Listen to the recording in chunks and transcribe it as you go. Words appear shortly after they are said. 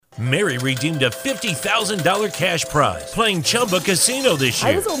Mary redeemed a $50,000 cash prize playing Chumba Casino this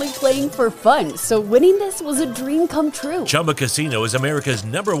year. I was only playing for fun, so winning this was a dream come true. Chumba Casino is America's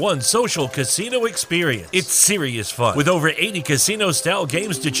 #1 social casino experience. It's serious fun. With over 80 casino-style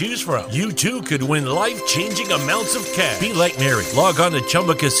games to choose from, you too could win life-changing amounts of cash. Be like Mary. Log on to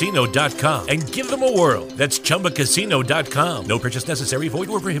ChumbaCasino.com and give them a whirl. That's ChumbaCasino.com. No purchase necessary. Void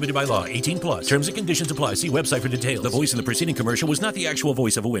where prohibited by law. 18+. Terms and conditions apply. See website for details. The voice in the preceding commercial was not the actual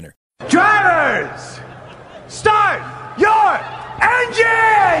voice of a winner. Drivers, start your engines!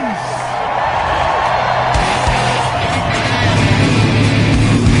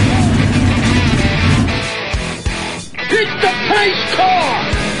 It's the pace car!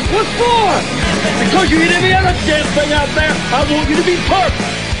 What for? Because you hit every other damn thing out there, I want you to be perfect!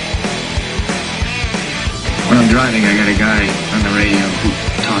 When I'm driving, I got a guy on the radio who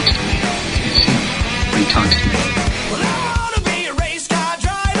talks to me. It's him. He talks to me.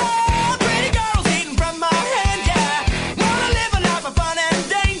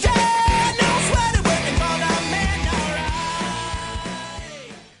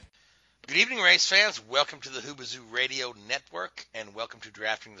 Good evening, race fans. Welcome to the Hoobazoo Radio Network, and welcome to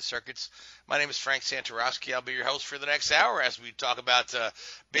Drafting the Circuits. My name is Frank Santorowski. I'll be your host for the next hour as we talk about a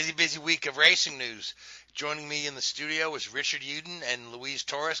busy week of racing news. Joining me in the studio is Richard Uden and Luis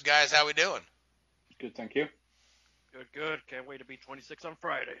Torres. Guys, how we doing? Good, thank you. Good. Can't wait to be 26 on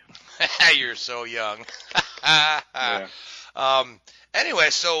Friday. You're so young. Yeah. Anyway,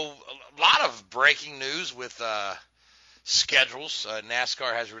 so a lot of breaking news with schedules.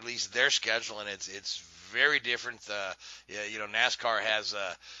 NASCAR has released their schedule, and it's very different. NASCAR has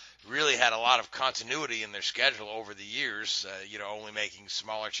really had a lot of continuity in their schedule over the years, only making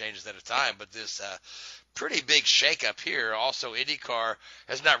smaller changes at a time. But this pretty big shakeup here. Also, IndyCar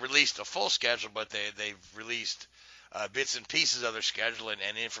has not released a full schedule, but they've released bits and pieces of their schedule and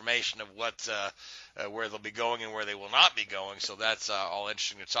information of what where they'll be going and where they will not be going. So that's all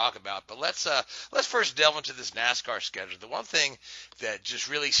interesting to talk about. But let's first delve into this NASCAR schedule. The one thing that just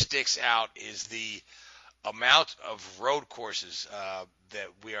really sticks out is the amount of road courses that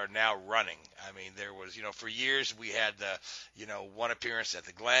we are now running. I mean, there was, for years we had, one appearance at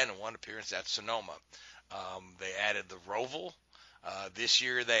the Glen and one appearance at Sonoma. They added the Roval. This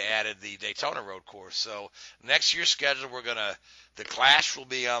year they added the Daytona road course. So next year's schedule, the Clash will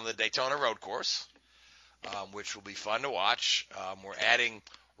be on the Daytona road course, which will be fun to watch. We're adding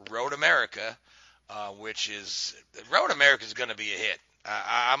Road America, Road America is going to be a hit.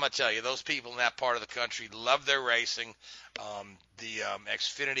 I'm going to tell you, those people in that part of the country love their racing. The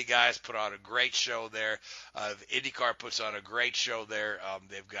Xfinity guys put on a great show there. IndyCar puts on a great show there.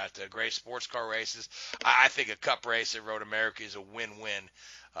 They've got great sports car races. I think a cup race at Road America is a win-win.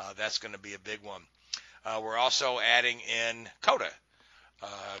 That's going to be a big one. We're also adding in COTA.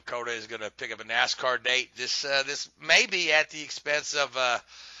 COTA is going to pick up a NASCAR date. This may be at the expense of the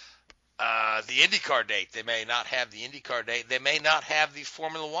IndyCar date. They may not have the IndyCar date. They may not have the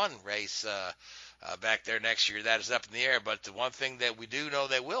Formula One race back there next year. That is up in the air. But the one thing that we do know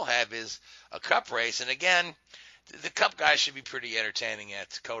they will have is a Cup race. And again, the Cup guys should be pretty entertaining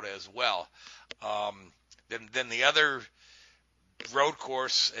at COTA as well. Then the other road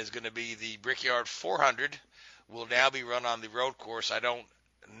course is going to be the Brickyard 400. Will now be run on the road course. I don't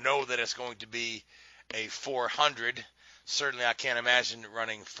know that it's going to be a 400. Certainly, I can't imagine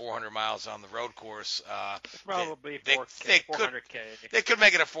running 400 miles on the road course. Probably 400K. They could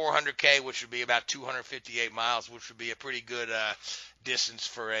make it a 400K, which would be about 258 miles, which would be a pretty good distance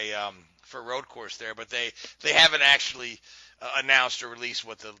for a road course there. But they haven't actually announced or released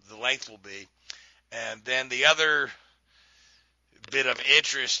what the length will be. And then the other bit of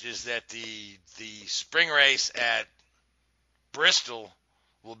interest is that the spring race at Bristol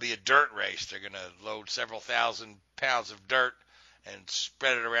will be a dirt race. They're going to load several thousand pounds of dirt and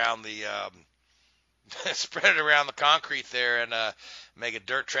spread it around the concrete there and make a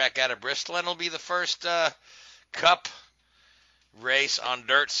dirt track out of Bristol. And it'll be the first Cup race on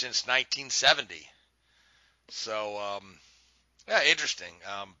dirt since 1970. So, interesting.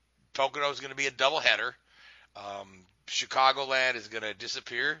 Pocono is going to be a doubleheader. Chicagoland is going to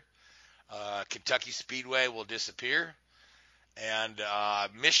disappear. Kentucky Speedway will disappear. And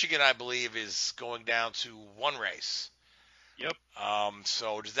Michigan, I believe, is going down to one race. Yep.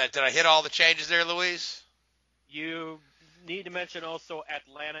 So did I hit all the changes there, Louise? You need to mention also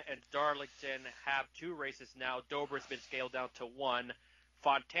Atlanta and Darlington have 2 races now. Dover's been scaled down to 1.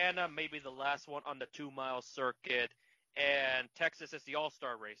 Fontana may be the last one on the 2-mile circuit. And Texas is the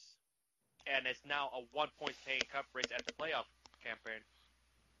All-Star race. And it's now a 1-point paying Cup race at the playoff campaign.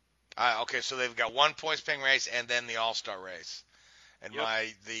 Okay, so they've got 1 point paying race and then the All-Star race. And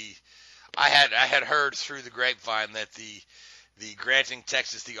I had heard through the grapevine that the granting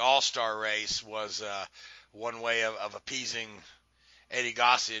Texas the All-Star race was one way of appeasing Eddie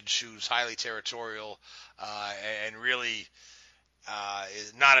Gossage, who's highly territorial and really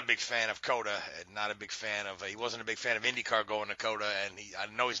is not a big fan of COTA, and not a big fan of. He wasn't a big fan of IndyCar going to COTA, and I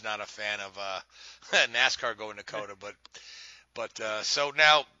know he's not a fan of NASCAR going to COTA. But so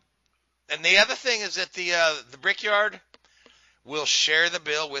now, and the other thing is that the Brickyard will share the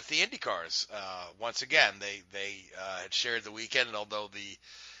bill with the IndyCars. Once again, they had shared the weekend, and although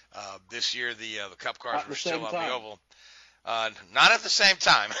this year the Cup cars were still on the oval. Not at the same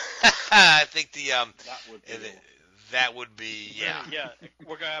time. I think that would be yeah. Yeah,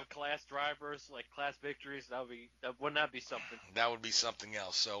 we're gonna have class drivers, like class victories. Wouldn't that be something? That would be something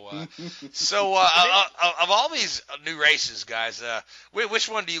else. So of all these new races, guys, which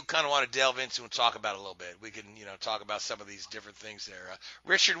one do you kind of want to delve into and talk about a little bit? We can talk about some of these different things there.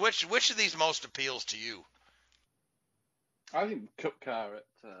 Richard, which of these most appeals to you? I think Cup car at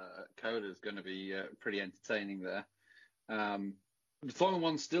COTA is going to be pretty entertaining there. The Formula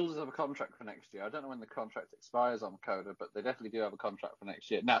One still does have a contract for next year. I don't know when the contract expires on COTA, but they definitely do have a contract for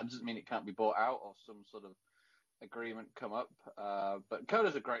next year. Now, it doesn't mean it can't be bought out or some sort of agreement come up. But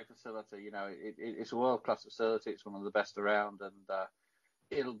COTA's a great facility. It's a world-class facility. It's one of the best around, and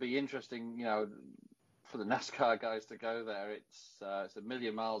it'll be interesting, for the NASCAR guys to go there. It's a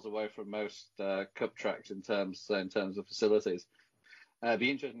million miles away from most Cup tracks in terms of facilities. It'd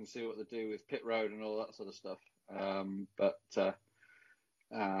be interesting to see what they do with pit road and all that sort of stuff. I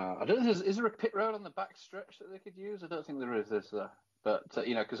don't know. Is there a pit road on the back stretch that they could use? I don't think there is. But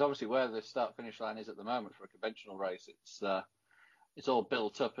because obviously where the start-finish line is at the moment for a conventional race, it's all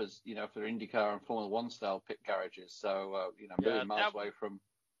built up as for IndyCar and Formula One style pit garages. So a million miles away from.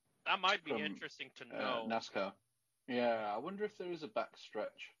 That might be interesting to know. NASCAR. Yeah, I wonder if there is a back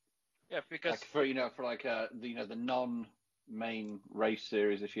stretch. Yeah, because the non-main race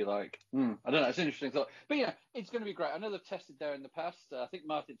series, if you like. I don't know. It's an interesting thought. But it's going to be great. I know they've tested there in the past. I think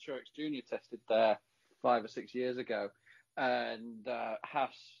Martin Truex Jr. tested there 5 or 6 years ago, and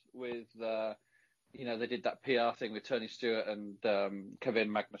Haas with they did that PR thing with Tony Stewart and Kevin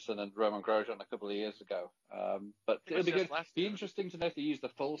Magnussen and Roman Grosjean a couple of years ago. But it'll be good. Be interesting to know if they use the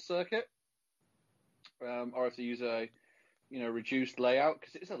full circuit or if they use a reduced layout,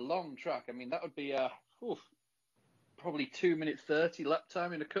 because it's a long track. I mean, that would be probably 2 minutes 30 lap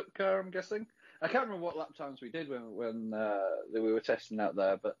time in a Cup car, I'm guessing. I can't remember what lap times we did when we were testing out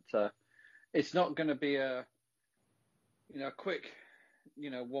there, but it's not going to be a quick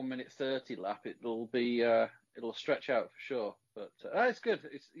 1 minute 30 lap. It'll be it'll stretch out for sure. But it's good.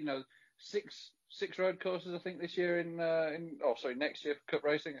 It's six road courses I think this year next year for Cup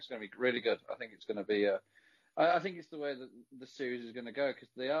racing. It's going to be really good. I think it's going to be I think it's the way that the series is going to go, because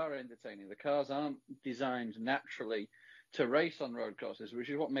they are entertaining. The cars aren't designed naturally to race on road courses, which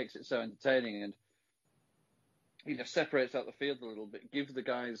is what makes it so entertaining and separates out the field a little bit, gives the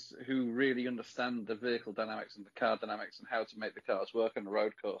guys who really understand the vehicle dynamics and the car dynamics and how to make the cars work on a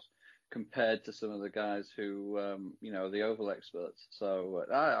road course, compared to some of the guys who are the oval experts. So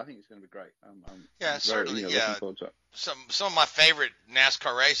I think it's going to be great. I'm certainly. Looking forward to it. Some of my favorite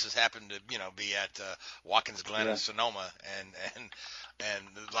NASCAR races happen to be at Watkins Glen and Sonoma, and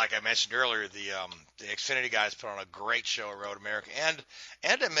like I mentioned earlier, the Xfinity guys put on a great show at Road America and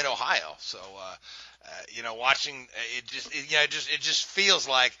at Mid Ohio. So watching it just feels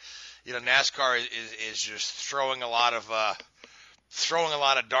like NASCAR is just throwing a lot of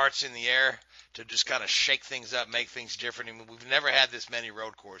darts in the air to just kind of shake things up, make things different. I mean, we've never had this many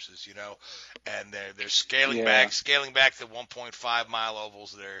road courses, and they're scaling back the 1.5 mile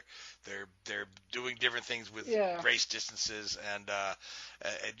ovals. They're doing different things with race distances, and the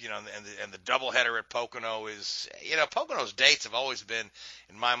doubleheader at Pocono is, Pocono's dates have always been,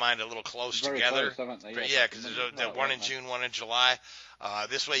 in my mind, a little close together. Close, haven't they? Yeah, because there's one in June, one in July.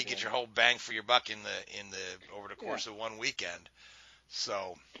 This way you get your whole bang for your buck in the over the course of one weekend.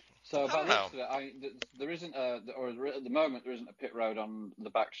 So by the looks of it, there isn't at the moment there isn't a pit road on the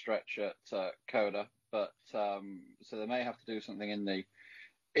back stretch at COTA, but so they may have to do something in the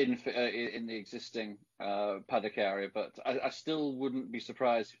existing paddock area. But I still wouldn't be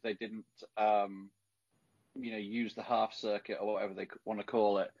surprised if they didn't use the half circuit or whatever they want to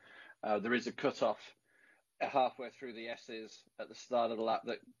call it. There is a cutoff halfway through the S's at the start of the lap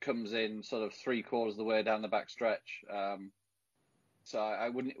that comes in sort of 3/4 of the way down the back stretch. So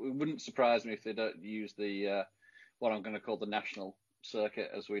it wouldn't surprise me if they don't use the what I'm going to call the national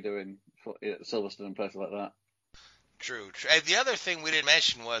circuit as we do in Silverstone and places like that. True. The other thing we didn't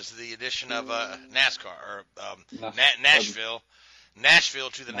mention was the addition of NASCAR or Nashville. Nashville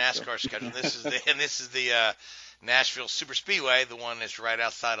to the NASCAR schedule. This is the Nashville Super Speedway, the one that's right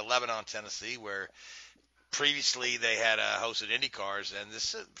outside of Lebanon, Tennessee, where previously they had hosted Indy cars, and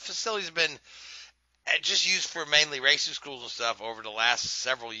this facility's been just used for mainly racing schools and stuff over the last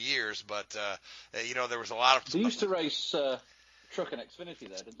several years. But there was a lot of. They used to race Truck and Xfinity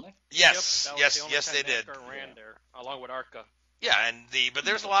there, didn't they? Yes, yep, yes, they did. Ran there, along with ARCA. Yeah, but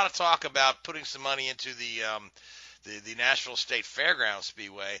there's a lot of talk about putting some money into the Nashville State Fairgrounds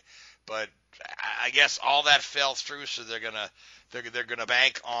Speedway, but I guess all that fell through, so they're gonna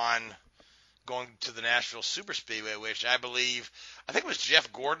bank on going to the Nashville Super Speedway, which I think it was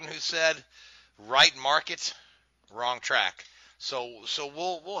Jeff Gordon who said, right market, wrong track. So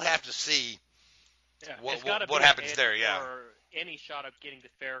we'll have to see what happens there. Yeah. Or any shot of getting the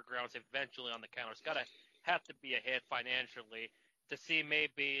fairgrounds eventually on the calendar. It's got to have to be a hit financially to see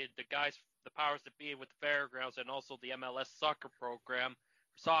maybe the powers that be with the fairgrounds and also the MLS soccer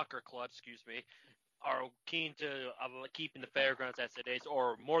club, are keen to keeping the fairgrounds as it is,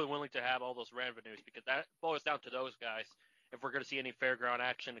 or more than willing to have all those revenues, because that boils down to those guys if we're going to see any fairground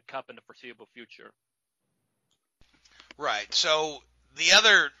action and cup in the foreseeable future. Right. So the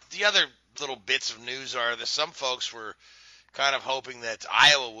other little bits of news are that some folks were kind of hoping that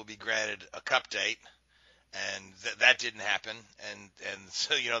Iowa will be granted a cup date, and that didn't happen. And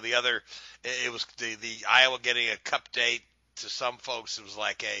so it was the Iowa getting a cup date to some folks. It was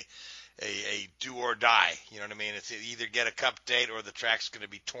like a do or die. You know what I mean? It's either get a cup date or the track's going to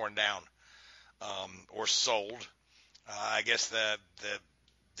be torn down or sold. I guess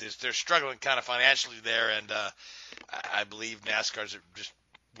they're struggling kind of financially there, and I believe NASCAR's just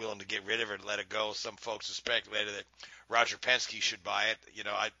willing to get rid of it and let it go. Some folks have speculated that Roger Penske should buy it,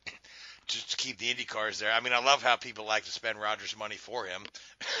 just to keep the Indy cars there. I mean, I love how people like to spend Roger's money for him,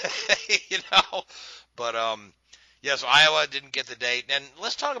 But so Iowa didn't get the date, and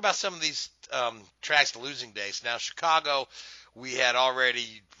let's talk about some of these tracks losing dates. Now, Chicago, we had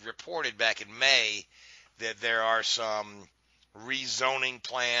already reported back in May that there are some rezoning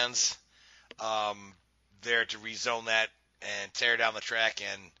plans there to rezone that and tear down the track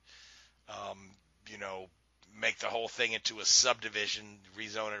and, make the whole thing into a subdivision,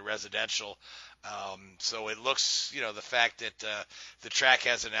 rezone it residential. So it looks, the fact that the track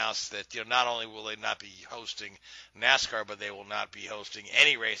has announced that, not only will they not be hosting NASCAR, but they will not be hosting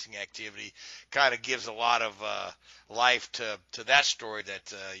any racing activity, kind of gives a lot of life to that story that,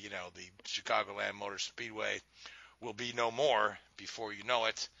 the Chicagoland Motor Speedway will be no more before you know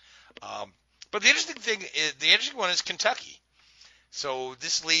it. But the interesting one is Kentucky. So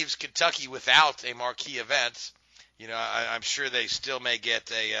this leaves Kentucky without a marquee event. I'm sure they still may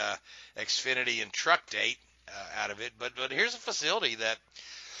get a Xfinity and truck date out of it. But here's a facility that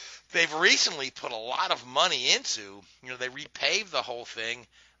they've recently put a lot of money into. They repaved the whole thing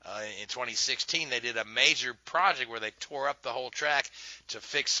in 2016. They did a major project where they tore up the whole track to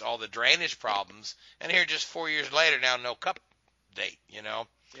fix all the drainage problems. And here, just 4 years later, now no cup date. Yeah,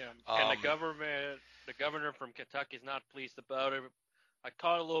 and the governor from Kentucky is not pleased about it. I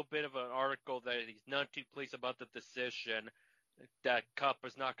caught a little bit of an article that he's not too pleased about the decision that Cup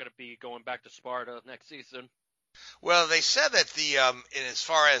is not going to be going back to Sparta next season. Well, they said that as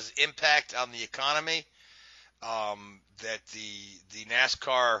far as impact on the economy, that the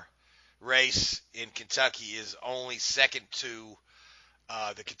NASCAR race in Kentucky is only second to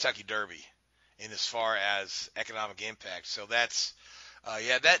the Kentucky Derby in as far as economic impact. So that's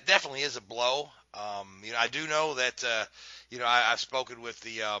that definitely is a blow. I do know that I've spoken with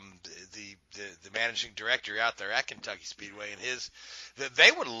the managing director out there at Kentucky Speedway, and that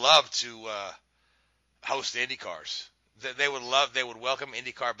they would love to host the IndyCars. They would welcome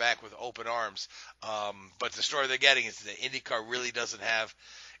IndyCar back with open arms. But the story they're getting is that IndyCar really doesn't have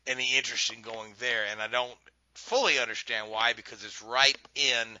any interest in going there, and I don't fully understand why, because it's right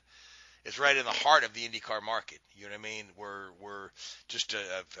in the heart of the IndyCar market. You know what I mean? We're just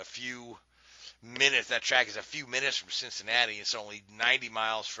a few minutes. That track is a few minutes from Cincinnati. It's only 90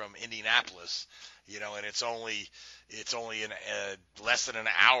 miles from Indianapolis. And it's only less than an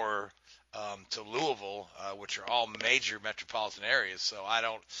hour to Louisville, which are all major metropolitan areas. So I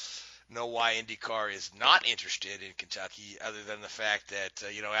don't know why IndyCar is not interested in Kentucky, other than the fact that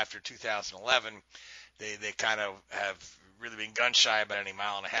after 2011, they kind of have really been gun shy about any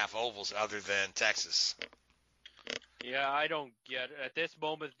mile-and-a-half ovals other than Texas. Yeah, I don't get it. At this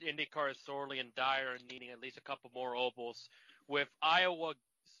moment, IndyCar is sorely in dire and needing at least a couple more ovals. With Iowa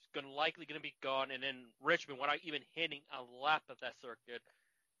likely going to be gone, and then Richmond, without even hitting a lap of that circuit,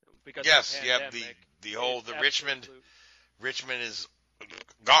 because yes, of the pandemic, Richmond is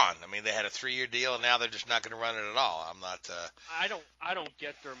gone. I mean, they had a 3-year deal, and now they're just not going to run it at all. I'm not. I don't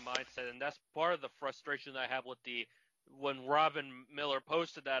get their mindset, and that's part of the frustration I have with when Robin Miller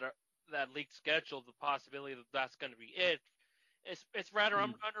posted that leaked schedule, the possibility that that's going to be it. It's rather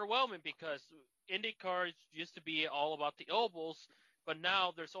underwhelming because IndyCar used to be all about the ovals, but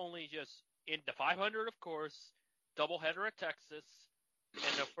now there's only just in the 500, of course, doubleheader at Texas,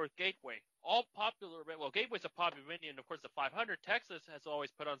 and of course Gateway. All popular. Well, Gateway's a popular venue, and of course the 500. Texas has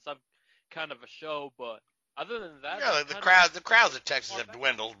always put on some kind of a show, but other than that, yeah, the crowds at Texas have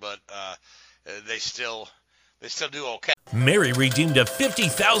dwindled, but they still do okay. Mary redeemed a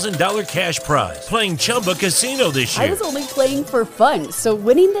 $50,000 cash prize playing Chumba Casino this year. I was only playing for fun, so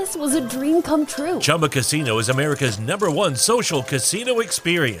winning this was a dream come true. Chumba Casino is America's #1 social casino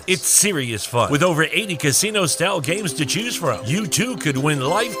experience. It's serious fun. With over 80 casino-style games to choose from, you too could win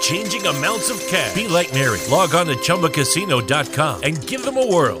life-changing amounts of cash. Be like Mary. Log on to ChumbaCasino.com and give them a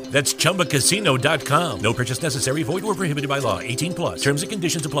whirl. That's ChumbaCasino.com. No purchase necessary. Void or prohibited by law. 18+. Terms and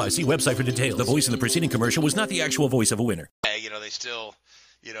conditions apply. See website for details. The voice in the preceding commercial was not the actual voice of a winner. They still,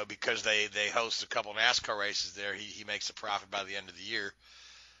 because they host a couple NASCAR races there, he makes a profit by the end of the year.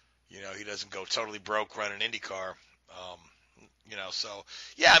 He doesn't go totally broke running IndyCar. So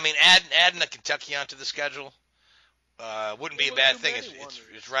yeah, I mean, adding a Kentucky onto the schedule wouldn't be a bad thing.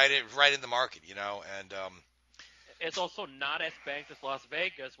 It's right in the market, and it's also not as banked as Las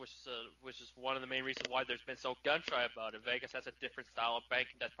Vegas, which is one of the main reasons why there's been so gun shy about it. Vegas has a different style of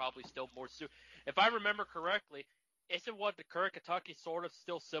banking that's probably still more suited. If I remember correctly, isn't what the current Kentucky sort of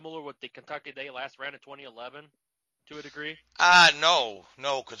still similar with the Kentucky they last ran in 2011 to a degree? No,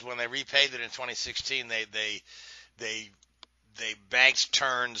 because when they repaid it in 2016, they banked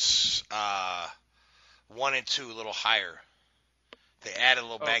turns 1 and 2 a little higher. They added a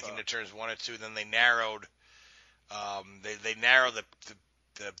little banking to turns 1 and 2. Then they narrowed. They narrowed the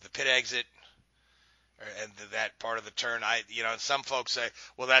pit exit and that part of the turn. And some folks say,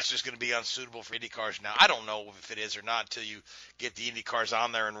 well, that's just going to be unsuitable for Indy cars now. I don't know if it is or not until you get the Indy cars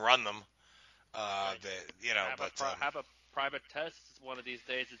on there and run them. Have a private test one of these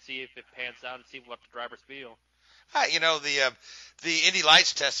days and see if it pans out and see what the drivers feel. The Indy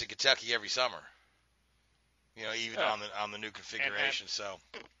Lights test in Kentucky every summer. Even on the new configuration. So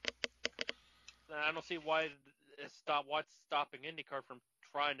I don't see what's stopping IndyCar from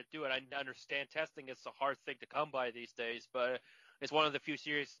trying to do it. I understand testing is a hard thing to come by these days, but it's one of the few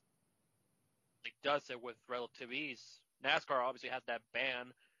series that does it with relative ease. NASCAR obviously has that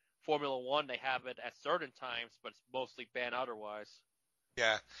ban. Formula One, they have it at certain times, but it's mostly banned otherwise.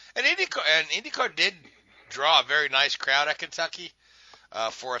 Yeah, and IndyCar did draw a very nice crowd at Kentucky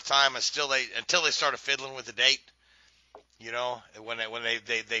for a time, until they started fiddling with the date. When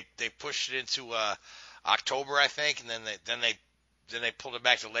they pushed it into October, I think, and then they pulled it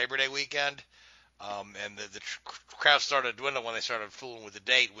back to Labor Day weekend, and the crowd started to dwindle when they started fooling with the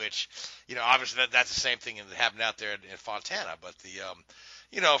date. Which, obviously that's the same thing that happened out there in Fontana. But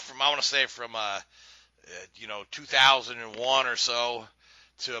from 2001 or so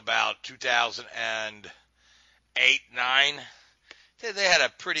to about 2008-9, they had a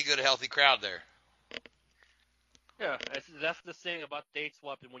pretty good healthy crowd there. Yeah, that's the thing about date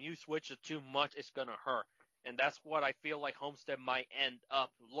swapping. When you switch it too much, it's gonna hurt. And that's what I feel like Homestead might end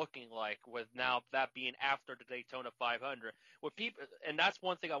up looking like, with now that being after the Daytona 500. With people, and that's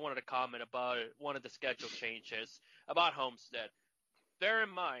one thing I wanted to comment about one of the schedule changes about Homestead. Bear in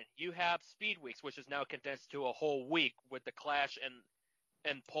mind, you have Speed Weeks, which is now condensed to a whole week with the Clash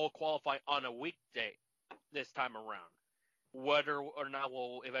and pole qualifying on a weekday this time around. Whether or not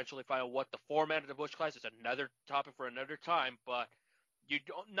we'll eventually find out what the format of the Busch Clash is another topic for another time, but you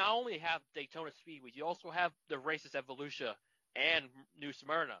don't not only have Daytona Speedway, you also have the races at Volusia and New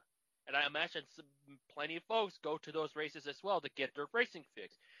Smyrna. And I imagine plenty of folks go to those races as well to get their racing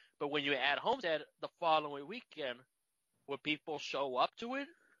fix. But when you add Homestead the following weekend, would people show up to it?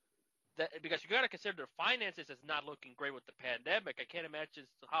 Because you got to consider their finances is not looking great with the pandemic. I can't imagine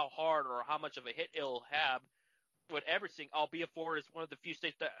how hard or how much of a hit it'll have with everything, albeit Florida is one of the few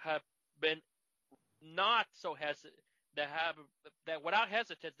states that have been not so hesitant, that without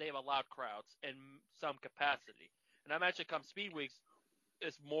hesitance they have allowed crowds in some capacity. And I imagine come Speed Weeks,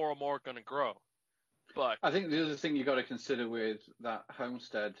 it's more and more going to grow. But I think the other thing you've got to consider with that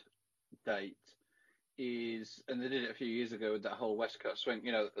Homestead date is, and they did it a few years ago with that whole West Coast swing,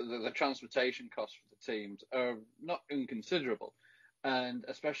 the transportation costs for the teams are not inconsiderable. And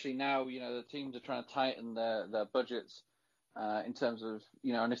especially now, the teams are trying to tighten their budgets in terms of,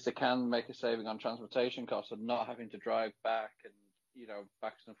 and if they can make a saving on transportation costs and not having to drive back and,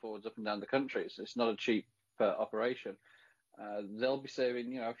 backwards and forwards up and down the country. It's not a cheap operation. they'll be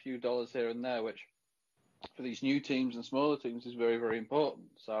saving, a few dollars here and there, which for these new teams and smaller teams is very, very important.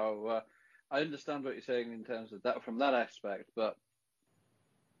 So I understand what you're saying in terms of that from that aspect, but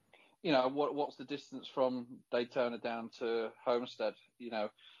what's the distance from Daytona down to Homestead? It's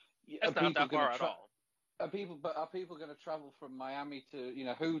not that far at all. Are people going to travel from Miami to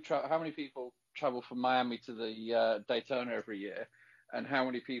how many people travel from Miami to the Daytona every year, and how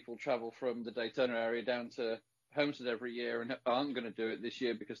many people travel from the Daytona area down to Homestead every year and aren't going to do it this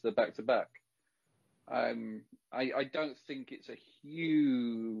year because they're back to back? I don't think it's a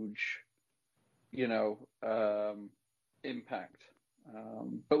huge impact,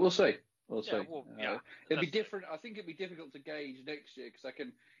 but we'll see. We'll see. Well, it'd be different. I think it'd be difficult to gauge next year because I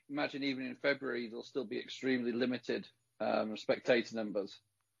can imagine even in February there'll still be extremely limited spectator numbers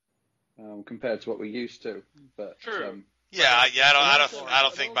compared to what we're used to. But true. I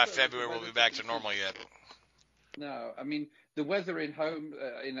don't think by February we'll be back to normal yet. No, I mean the weather in home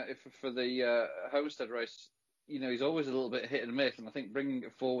for the Homestead race, is always a little bit hit and miss, and I think bringing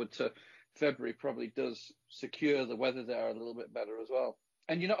it forward to February probably does secure the weather there a little bit better as well.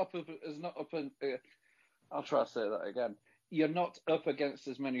 And you're not I'll try to say that again. You're not up against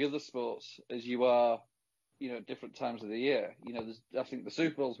as many other sports as you are, at different times of the year. I think the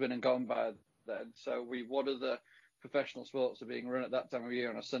Super Bowl's been and gone by then. So what other professional sports are being run at that time of year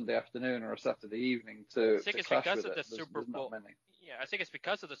on a Sunday afternoon or a Saturday evening to I think it's clash because with of it? the Super There's Bowl. not many. Yeah, I think it's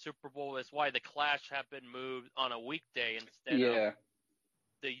because of the Super Bowl is why the Clash have been moved on a weekday instead of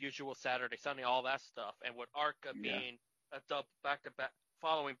the usual Saturday, Sunday, all that stuff. And with ARCA being a back-to-back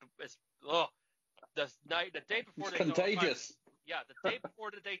following is the day before it's contagious. The day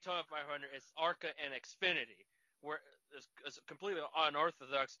before the Daytona 500 is ARCA and Xfinity, where it's completely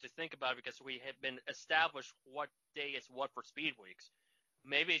unorthodox to think about it because we have been established what day is what for speed weeks.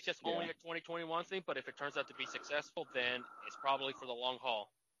 Maybe it's just only a 2021 thing, but if it turns out to be successful, then it's probably for the long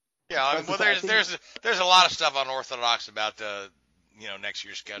haul. Yeah, there's a lot of stuff unorthodox about the next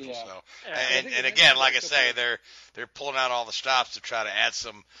year's schedule. Yeah. So and again, like I say, they're pulling out all the stops to try to add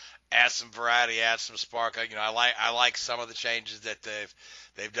some variety, add some spark. I like some of the changes that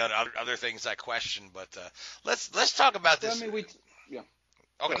they've done. Other things I question, but let's talk about this.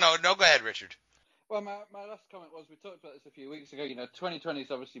 Okay, no, go ahead, Richard. Well, my last comment was we talked about this a few weeks ago. 2020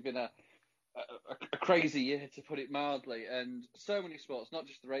 has obviously been a crazy year, to put it mildly, and so many sports, not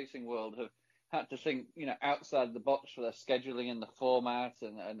just the racing world, have had to think, outside the box for their scheduling and the format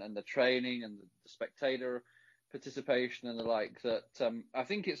and the training and the spectator participation and the like. That I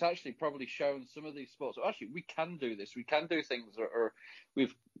think it's actually probably shown some of these sports. Well, actually, we can do this. We can do things that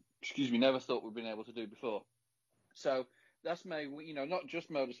we've never thought we'd been able to do before. So that's not just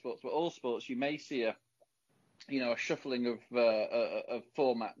motorsports, but all sports. You may see a shuffling of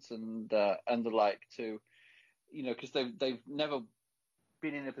formats and the like to, because they've never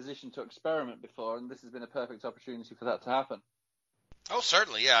been in a position to experiment before, and this has been a perfect opportunity for that to happen. Oh,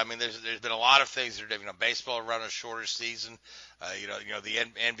 certainly, yeah. I mean, there's been a lot of things that are, baseball run a shorter season. The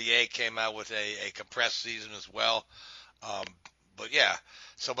NBA came out with a compressed season as well. But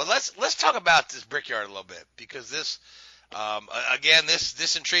let's talk about this Brickyard a little bit, because this, again,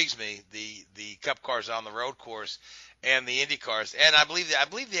 this intrigues me. The Cup cars on the road course and the Indy cars, and I believe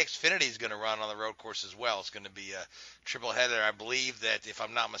the Xfinity is going to run on the road course as well. It's going to be a triple header. I believe that, if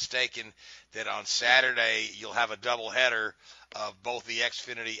I'm not mistaken, that on Saturday you'll have a double header of both the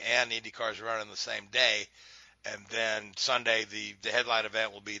Xfinity and the Indy cars running the same day, and then Sunday the headline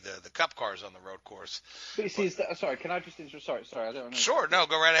event will be the Cup cars on the road course. But see, sorry, can I just interrupt? Sorry, I don't know. Sure, no,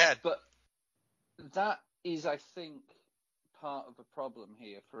 go right ahead. But that is, I think, part of the problem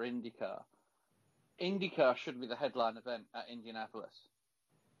here for IndyCar. IndyCar should be the headline event at Indianapolis.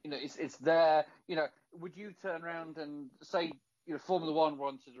 It's there. Would you turn around and say, Formula One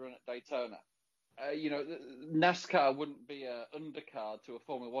wanted to run at Daytona? NASCAR wouldn't be an undercard to a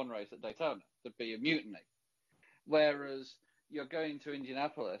Formula One race at Daytona. There'd be a mutiny. Whereas you're going to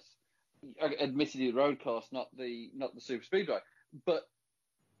Indianapolis, admittedly the road course, not the super speedway, but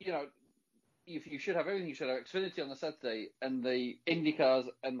if you should have everything, you should have Xfinity on the Saturday and the Indy cars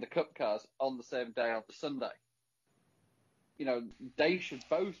and the Cup cars on the same day on the Sunday. They should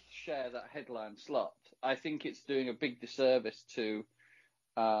both share that headline slot. I think it's doing a big disservice to,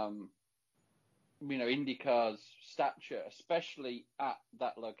 IndyCar's stature, especially at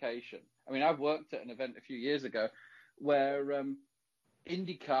that location. I mean, I've worked at an event a few years ago where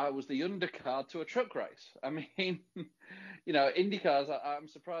IndyCar was the undercard to a truck race. I mean, IndyCars, I'm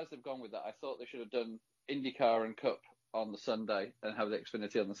surprised they've gone with that. I thought they should have done IndyCar and Cup on the Sunday and have the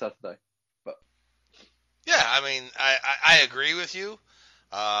Xfinity on the Saturday. But yeah, I mean, I agree with you.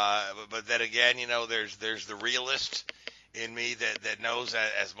 But then again, there's the realist in me that knows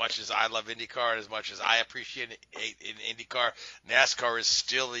that as much as I love IndyCar and as much as I appreciate in IndyCar, NASCAR is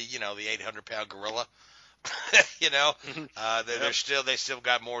still the 800-pound gorilla. They still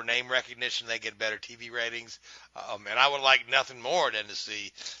got more name recognition. They get better TV ratings, and I would like nothing more than to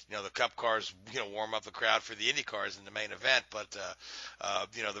see the Cup cars warm up the crowd for the Indy cars in the main event. But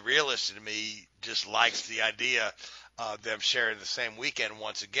the realist in me just likes the idea of them sharing the same weekend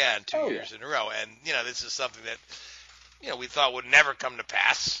once again, 2 years in a row. And this is something that we thought would never come to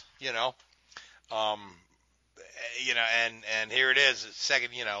pass. And here it is. Second,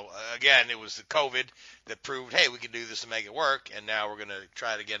 again, it was the COVID that proved, hey, we can do this and make it work, and now we're going to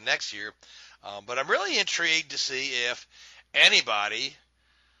try it again next year. But I'm really intrigued to see if anybody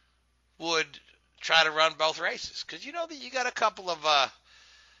would try to run both races, because you got a couple of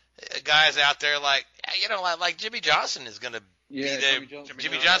guys out there like Jimmy Johnson is going to be there.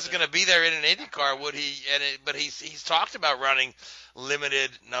 Jimmy Johnson's going to be there in an IndyCar. Would he? But he's talked about running limited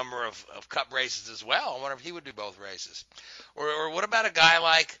number of Cup races as well. I wonder if he would do both races. Or what about a guy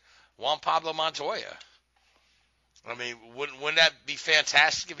like Juan Pablo Montoya? I mean, wouldn't that be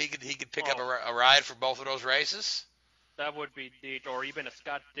fantastic if he could pick up a ride for both of those races? That would be neat. Or even a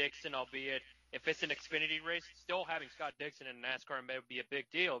Scott Dixon, albeit if it's an Xfinity race, still having Scott Dixon in NASCAR may be a big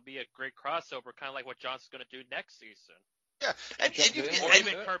deal. It'd be a great crossover, kind of like what Johnson's going to do next season. Yeah, and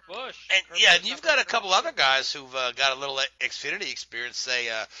Kurt Busch. And you've got a couple other guys who've got a little Xfinity experience, say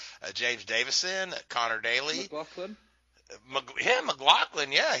James Davison, Connor Daly. McLaughlin.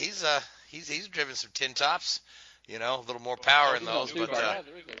 McLaughlin, yeah, he's driven some tin tops, a little more power in those. But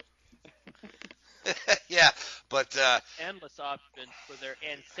yeah, but endless options for there.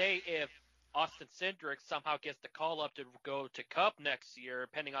 And say if Austin Cindric somehow gets the call up to go to Cup next year,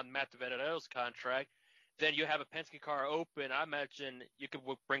 depending on Matt DiBenedetto's contract, then you have a Penske car open. I imagine you could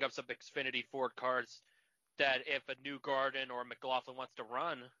bring up some Xfinity Ford cars that if a New Garden or McLaughlin wants to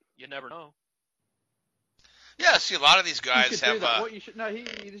run, you never know. Yeah, see, a lot of these guys have. This is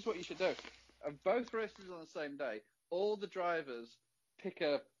what you should do. Both races on the same day, all the drivers pick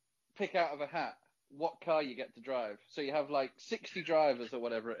out of a hat what car you get to drive. So you have like 60 drivers or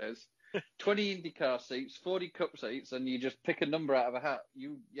whatever it is, 20 IndyCar seats, 40 Cup seats, and you just pick a number out of a hat. There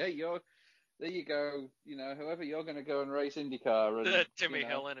you go. Whoever you're going to go and race IndyCar. And, Timmy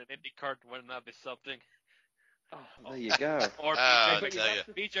Hill in an IndyCar, wouldn't that be something? Oh, there you go. Or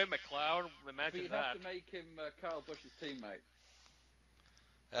BJ McLeod, imagine you'd that. have to make him Kyle Busch's teammate.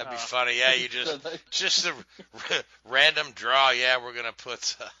 That'd be funny. Yeah, you just a random draw. Yeah, we're going to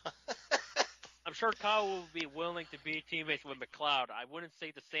put. I'm sure Kyle will be willing to be teammates with McLeod. I wouldn't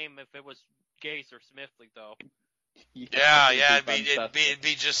say the same if it was Gase or Smithley, though. Yeah, it'd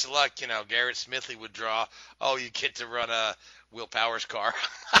be just like Garrett Smithley would draw. Oh, you get to run a Will Powers car,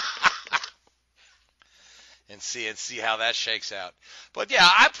 and see how that shakes out. But yeah,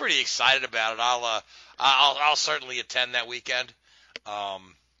 I'm pretty excited about it. I'll certainly attend that weekend. I'll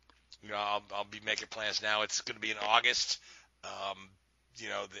be making plans now. It's going to be in August.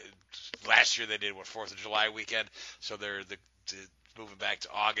 Last year they did 4th of July weekend, so they're moving back to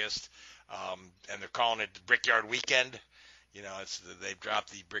August. And they're calling it the Brickyard Weekend. They've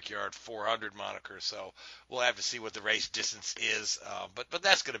dropped the Brickyard 400 moniker, so we'll have to see what the race distance is. But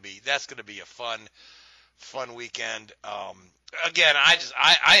that's gonna be a fun weekend. Again,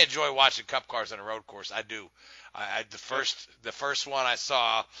 I enjoy watching Cup cars on a road course. I do. The first one I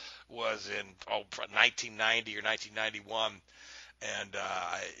saw was in 1990 or 1991, and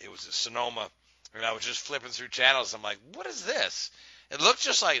it was a Sonoma, and I was just flipping through channels. I'm like, what is this? It looked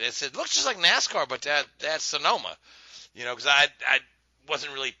just like NASCAR, but that's Sonoma, because I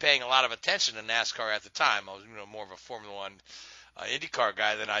wasn't really paying a lot of attention to NASCAR at the time. I was more of a Formula One IndyCar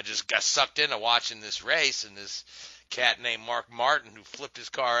guy. Then I just got sucked into watching this race, and this cat named Mark Martin, who flipped his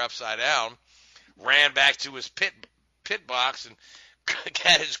car upside down, ran back to his pit box and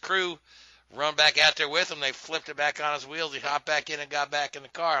had his crew run back out there with him. They flipped it back on his wheels. He hopped back in and got back in the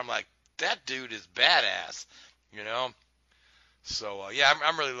car. I'm like, that dude is badass, So,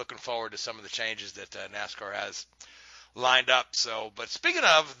 I'm really looking forward to some of the changes that NASCAR has lined up. So, but speaking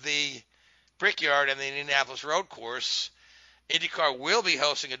of the Brickyard and the Indianapolis Road Course, IndyCar will be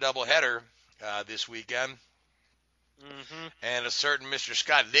hosting a doubleheader this weekend. Mm-hmm. And a certain Mr.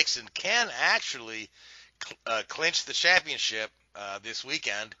 Scott Dixon can actually clinch the championship this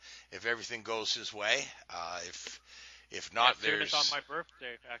weekend if everything goes his way. If not, there's on my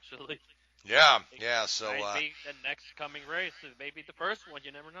birthday, actually. Yeah. So maybe the next coming race, maybe the first one.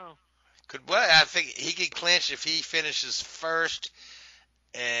 You never know. I think he could clinch if he finishes first,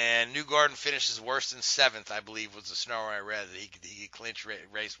 and And Newgarden finishes worse than 7th, I believe, was the scenario I read, that he could clinch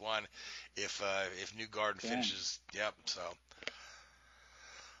race 1 if Newgarden finishes. Yep. So,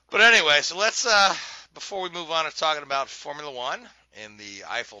 but anyway, so let's before we move on to talking about Formula One in the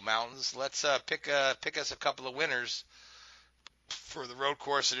Eifel Mountains, let's pick us a couple of winners for the road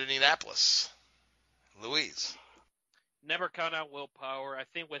course at Indianapolis. Louise. Never count out Will Power. I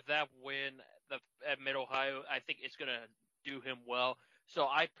think with that win at Mid-Ohio, I think it's going to do him well. So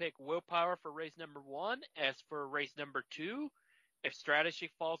I pick Will Power for race number 1. As for race number 2, if strategy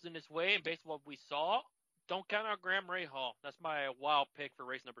falls in his way, and based on what we saw, don't count out Graham Rahal. That's my wild pick for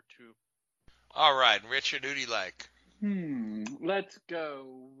race number 2. All right, Richard, who do you like? Let's go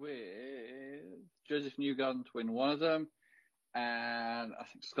with Joseph Newgarden to win one of them, and I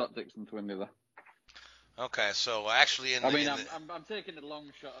think Scott Dixon to win the other. Okay, so actually, I'm taking a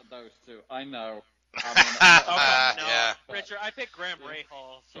long shot at those two. I know. Yeah. Richard, I picked Graham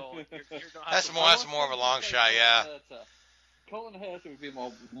Rahal, so that's more of a long shot, yeah. Colin Herta would be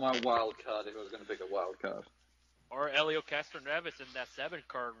my wild card if I was going to pick a wild card. Or Elio Castroneves in that 7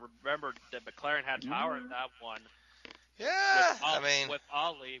 car. Remember that McLaren had power in that one. Yeah, with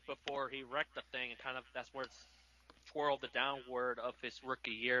Ollie before he wrecked the thing, and that's where it's twirled the downward of his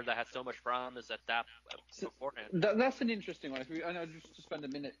rookie year that had so much promise at that beforehand. That's an interesting one. I know just to spend a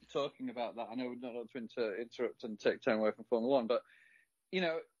minute talking about that. I know not to interrupt and take time away from Formula One, but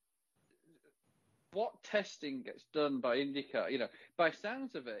what testing gets done by IndyCar? By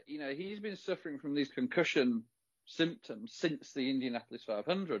sounds of it, he's been suffering from these concussion symptoms since the Indianapolis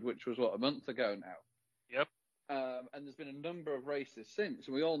 500, which was a month ago now. Yep. And there's been a number of races since,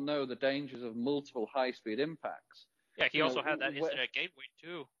 and we all know the dangers of multiple high-speed impacts. Yeah, he also had that incident at Gateway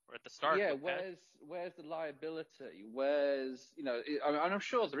too, or at the start. Yeah, where's the liability? Where's I'm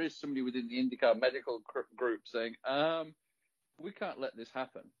sure there is somebody within the IndyCar medical group saying, we can't let this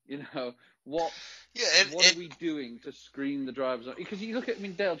happen. What are we doing to screen the drivers? Because you look at,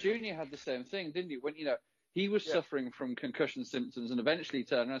 Dale Jr. had the same thing, didn't he? When he was suffering from concussion symptoms, and eventually he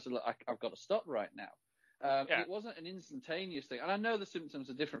turned around and said, "Look, I've got to stop right now." It wasn't an instantaneous thing, and I know the symptoms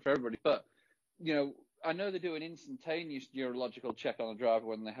are different for everybody, but I know they do an instantaneous neurological check on a driver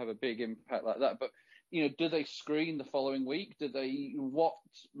when they have a big impact like that. But do they screen the following week? What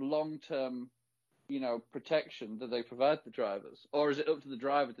long-term protection do they provide the drivers, or is it up to the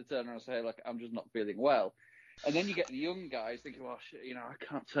driver to turn around and say, "Hey, look, I'm just not feeling well"? And then you get the young guys thinking, "Well, shit, I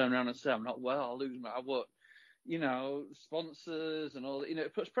can't turn around and say I'm not well. I'll lose I won't." Sponsors and all that.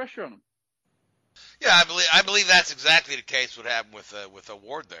 It puts pressure on them. Yeah, I believe that's exactly the case. What happened with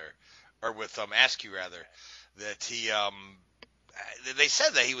Ward there, or with Askew rather, that he they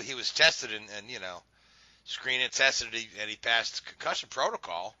said that he was tested and screened and tested and he passed concussion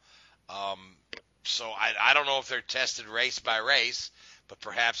protocol. So I don't know if they're tested race by race, but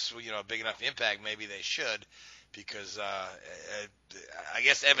perhaps a big enough impact maybe they should, because I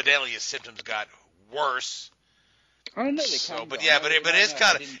guess evidently his symptoms got worse. I know they so, can. But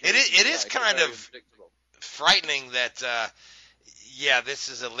it is kind of frightening that this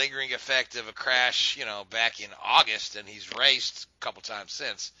is a lingering effect of a crash, back in August, and he's raced a couple times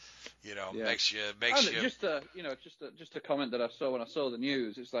since. Makes you. Just a comment that I saw when I saw the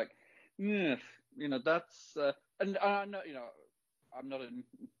news. It's like, that's and I know, I'm not a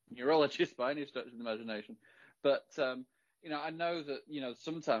neurologist by any stretch of the imagination, but I know that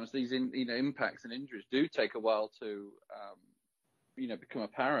sometimes these impacts and injuries do take a while to become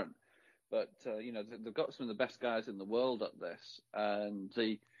apparent. But they've got some of the best guys in the world at this, and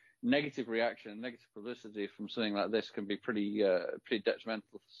the negative reaction, negative publicity from something like this can be pretty detrimental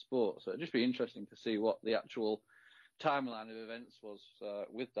to the sport. So it'd just be interesting to see what the actual timeline of events was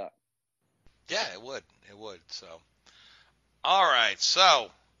with that. Yeah, it would. So, all right.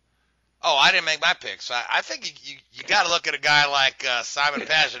 So, I didn't make my pick. So I think you got to look at a guy like Simon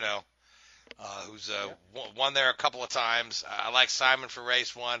Pagenaud, who's won there a couple of times. I like Simon for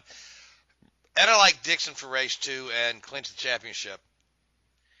race 1. And I like Dixon for race 2 and clinch the championship.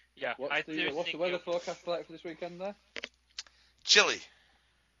 Yeah, what's the weather forecast like for this weekend there? Chilly.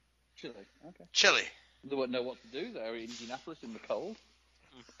 Okay. Chilly. They wouldn't know what to do there in Indianapolis in the cold.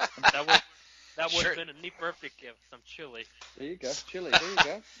 That would have been a neat birthday gift, some chili. There you go, chili. There you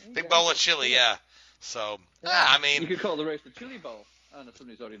go. Big bowl of chili, yeah. So, you could call the race the Chili Bowl. I know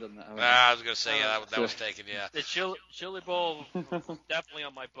somebody's already done that. I was going to say, that was taken, yeah. The Chili Bowl definitely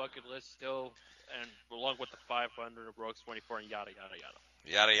on my bucket list still, and along with the 500, Rogues 24, and yada, yada, yada.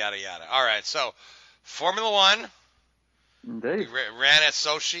 Yada, yada, yada. All right, so Formula One. Indeed. We ran at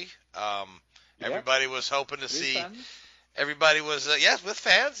Sochi. Everybody was hoping to see. Fans? Everybody was, with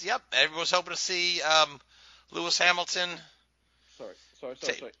fans, yep. Everyone was hoping to see Lewis Hamilton.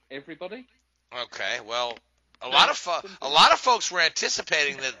 Sorry. Everybody? Okay, well, a lot of folks were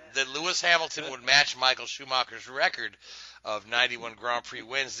anticipating that Lewis Hamilton would match Michael Schumacher's record of 91 Grand Prix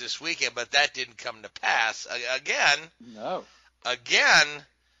wins this weekend, but that didn't come to pass. Again,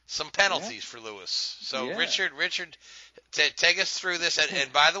 some penalties for Lewis. So Richard, take us through this.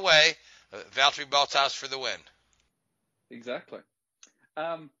 And by the way, Valtteri Bottas for the win. Exactly.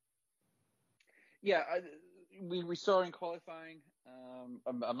 We saw in qualifying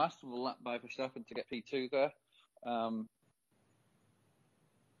a masterful lap by Verstappen to get P2 there.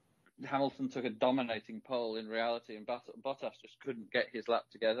 Hamilton took a dominating pole in reality, and Bottas just couldn't get his lap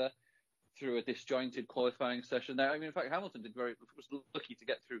together through a disjointed qualifying session there. I mean, in fact, Hamilton was lucky to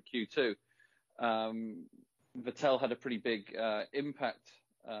get through Q2. Vettel had a pretty big impact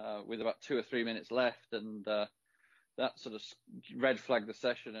with about 2 or 3 minutes left, and that sort of red flagged the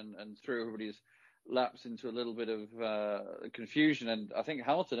session and threw everybody's laps into a little bit of confusion. And I think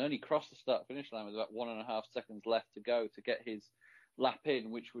Hamilton only crossed the start-finish line with about 1.5 seconds left to go to get his lap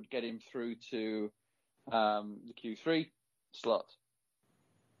in, which would get him through to the Q3 slot.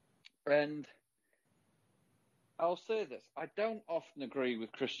 And I'll say this, I don't often agree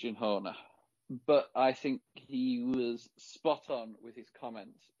with Christian Horner, but I think he was spot on with his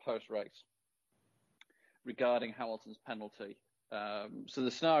comments post-race regarding Hamilton's penalty. So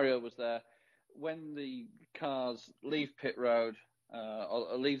the scenario was there, when the cars leave pit road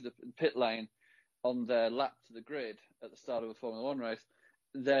or leave the pit lane on their lap to the grid at the start of a Formula One race,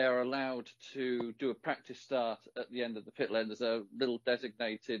 they are allowed to do a practice start at the end of the pit lane. There's a little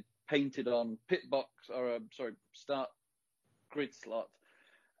designated, painted on pit box, start grid slot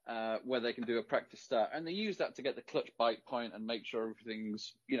where they can do a practice start. And they use that to get the clutch bite point and make sure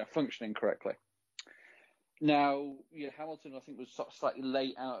everything's, functioning correctly. Now, Hamilton, I think, was sort of slightly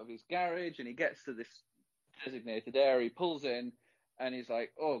late out of his garage, and he gets to this designated area, he pulls in, and he's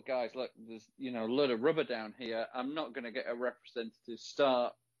like, oh, guys, look, there's, a load of rubber down here. I'm not going to get a representative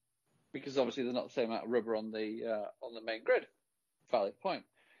start because obviously there's not the same amount of rubber on the main grid. Valid point.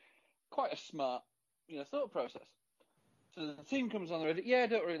 Quite a smart, thought process. So the team comes on the radio,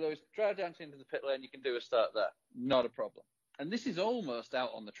 don't worry, Lewis, drive down into the pit lane, you can do a start there. Not a problem. And this is almost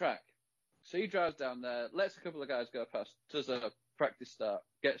out on the track. So he drives down there, lets a couple of guys go past, does a practice start,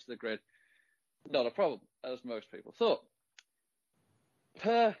 gets to the grid. Not a problem, as most people thought.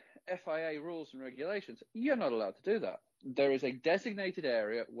 Per FIA rules and regulations, you're not allowed to do that. There is a designated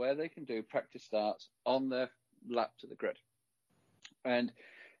area where they can do practice starts on their lap to the grid. And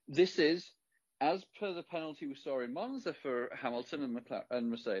this is, as per the penalty we saw in Monza for Hamilton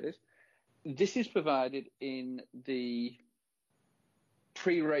and Mercedes, this is provided in the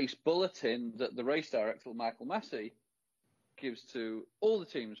pre-race bulletin that the race director, Michael Massey, gives to all the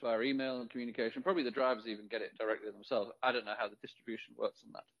teams via email and communication. Probably the drivers even get it directly themselves. I don't know how the distribution works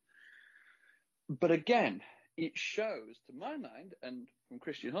on that. But again, it shows, to my mind, and from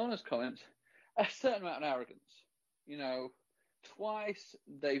Christian Horner's comments, a certain amount of arrogance. Twice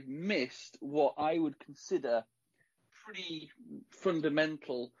they've missed what I would consider pretty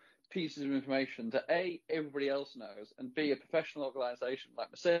fundamental pieces of information that A, everybody else knows, and B, a professional organisation like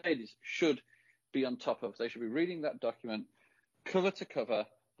Mercedes should be on top of. They should be reading that document cover to cover.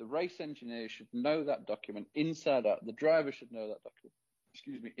 The race engineers should know that document inside out. The driver should know that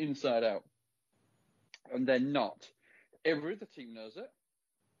document, inside out. And they're not. Every other team knows it.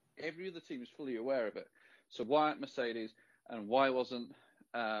 Every other team is fully aware of it. So why aren't Mercedes, and why wasn't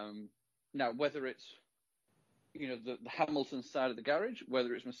now, whether it's the Hamilton side of the garage,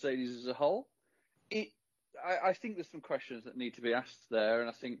 whether it's Mercedes as a whole, I think there's some questions that need to be asked there. And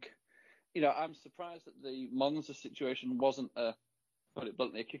I think, I'm surprised that the Monza situation wasn't put it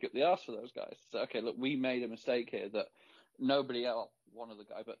bluntly, a kick up the arse for those guys. So, okay, look, we made a mistake here that nobody else, one other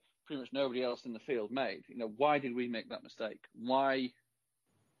guy, but pretty much nobody else in the field made. Why did we make that mistake? Why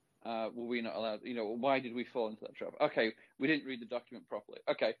were we not allowed? Why did we fall into that trap? Okay, we didn't read the document properly.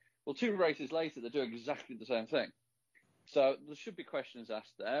 Okay, well, 2 races later, they're doing exactly the same thing. So there should be questions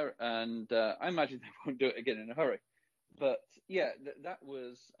asked there, and I imagine they won't do it again in a hurry. But yeah, that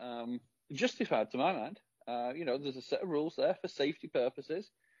was justified to my mind. There's a set of rules there for safety purposes,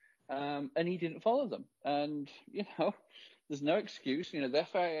 and he didn't follow them. And, there's no excuse. The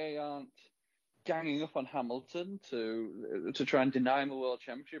FIA aren't ganging up on Hamilton to try and deny him a world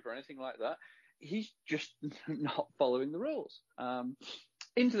championship or anything like that. He's just not following the rules.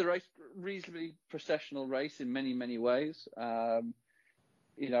 Into the race, reasonably processional race in many, many ways.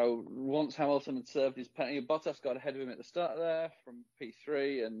 Once Hamilton had served his penalty, Bottas got ahead of him at the start there from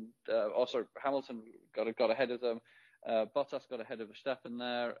P3, and also Hamilton got ahead of them. Bottas got ahead of Verstappen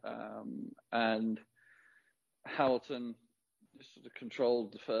there, and Hamilton sort of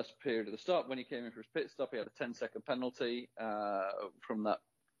controlled the first period of the start. When he came in for his pit stop, he had a 10-second penalty from that,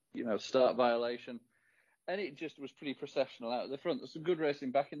 start violation. And it just was pretty processional out at the front. There's some good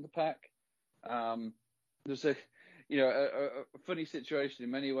racing back in the pack. There's a funny situation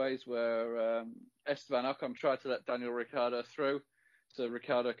in many ways where Esteban Ocon tried to let Daniel Ricciardo through so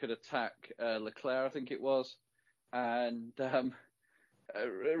Ricciardo could attack Leclerc, I think it was. And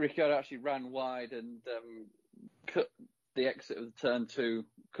Ricciardo actually ran wide and cut the exit of the turn 2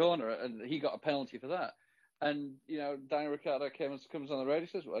 corner, and he got a penalty for that. And, Daniel Ricciardo comes on the radio and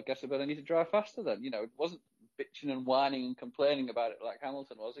says, well, I guess I better need to drive faster then. It wasn't bitching and whining and complaining about it like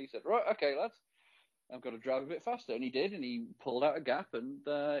Hamilton was. He said, right, okay, lads, I've got to drive a bit faster. And he did, and he pulled out a gap, and,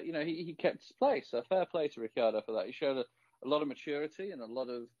 he kept his place. So fair play to Ricciardo for that. He showed a lot of maturity and a lot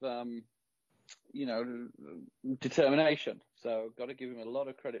of, determination. So got to give him a lot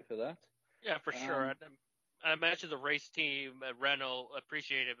of credit for that. Yeah, for sure. I imagine the race team at Renault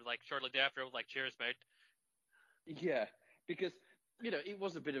appreciated it, shortly after, it was cheers, mate. Yeah, because, it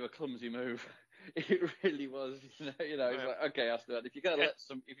was a bit of a clumsy move. It really was. It's like, okay, Aston, if you're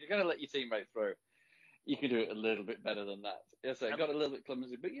going to let your teammate through, you can do it a little bit better than that. Yeah, so it got a little bit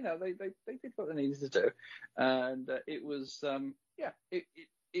clumsy, but they did what they needed to do, and it was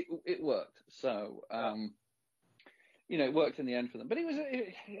it worked. So it worked in the end for them. But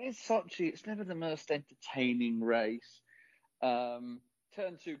it's Sochi. It's never the most entertaining race.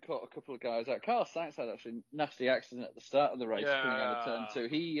 Turn 2 caught a couple of guys out. Carlos Sainz had actually a nasty accident at the start of the race coming out of turn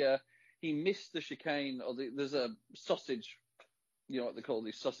 2. He missed the chicane, or there's a sausage, what they call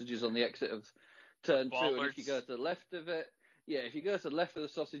these sausages on the exit of turn 2. And if you go to the left of it, if you go to the left of the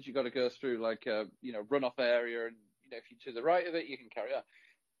sausage, you've got to go through a runoff area, and if you're to the right of it, you can carry on.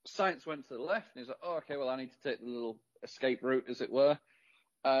 Sainz went to the left, and he's like, oh, okay, well, I need to take the little escape route, as it were,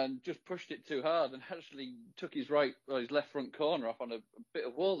 and just pushed it too hard and actually took his left front corner off on a bit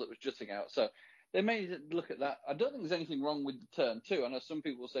of wall that was jutting out. So they made it look at that. I don't think there's anything wrong with the turn 2. I know some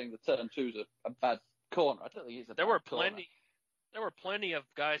people were saying the turn 2 is a bad corner. I don't think it's a bad corner. There were plenty of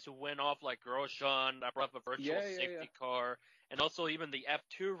guys who went off, like Grosjean. I brought up a virtual safety car. And also even the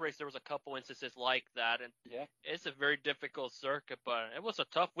F2 race, there was a couple instances like that. And it's a very difficult circuit, but it was a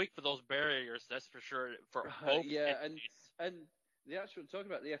tough week for those barriers, that's for sure, for both entities. And the actual, talking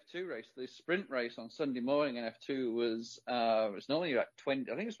about the F2 race, the sprint race on Sunday morning in F2 was, it's normally about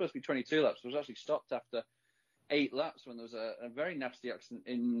 20, I think it was supposed to be 22 laps. It was actually stopped after 8 laps when there was a very nasty accident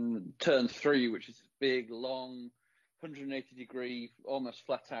in turn 3, which is a big, long, 180-degree, almost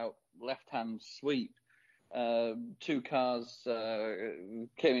flat-out left-hand sweep. 2 cars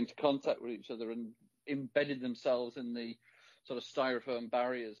came into contact with each other and embedded themselves in the sort of styrofoam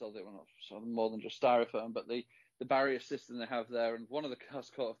barriers, or they were not sort of more than just styrofoam, but the barrier system they have there, and one of the cars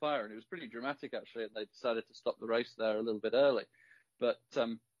caught fire, and it was pretty dramatic actually, and they decided to stop the race there a little bit early. But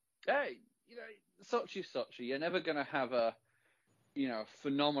hey, Sochi, you're never going to have a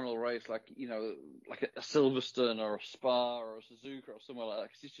phenomenal race like a Silverstone or a Spa or a Suzuka or somewhere like that,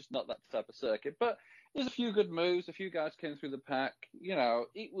 because it's just not that type of circuit. But there's a few good moves. A few guys came through the pack.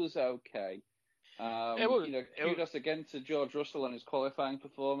 It was okay. Kudos again to George Russell and his qualifying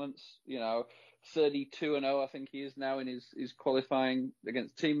performance. 32-0, I think he is now in his qualifying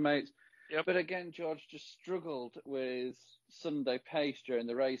against teammates. Yep. But again, George just struggled with Sunday pace during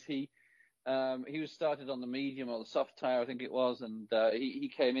the race. He was started on the medium or the soft tyre, I think it was, and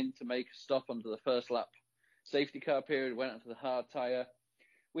he came in to make a stop under the first lap safety car period, went onto the hard tyre,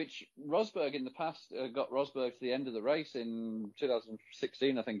 which Rosberg in the past got Rosberg to the end of the race in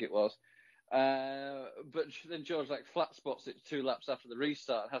 2016, I think it was. But then George flat spots it 2 laps after the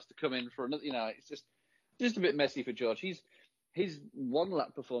restart and has to come in for another. It's just a bit messy for George. His 1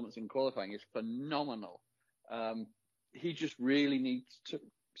 lap performance in qualifying is phenomenal. He just really needs to,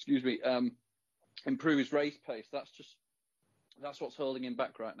 improve his race pace. That's what's holding him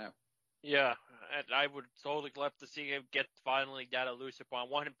back right now. Yeah, and I would totally love to see him finally get a loose upon. I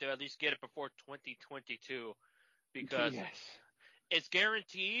want him to at least get it before 2022, because it's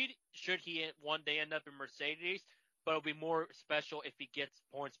guaranteed should he one day end up in Mercedes, but it'll be more special if he gets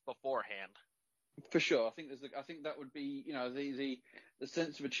points beforehand. For sure, I think that would be the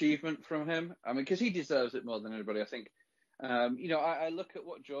sense of achievement from him. I mean, because he deserves it more than anybody. I think. I look at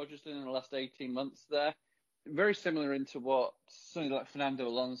what George has done in the last 18 months there, very similar into what something like Fernando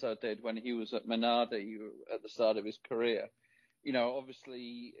Alonso did when he was at Minardi at the start of his career.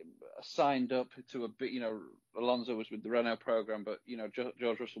 Obviously signed up to a bit, Alonso was with the Renault program, but,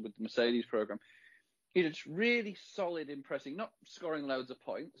 George Russell with the Mercedes program. It's really solid, impressing, not scoring loads of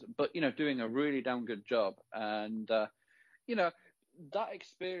points, but, doing a really damn good job. And, that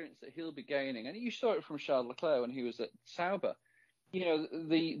experience that he'll be gaining, and you saw it from Charles Leclerc when he was at Sauber,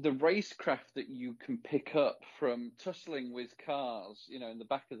 the racecraft that you can pick up from tussling with cars, in the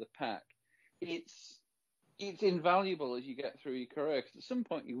back of the pack, it's invaluable as you get through your career, because at some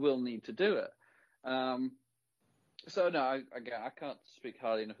point you will need to do it. So no, I can't speak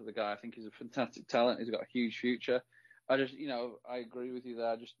highly enough of the guy. I think he's a fantastic talent. He's got a huge future. I just, I agree with you there.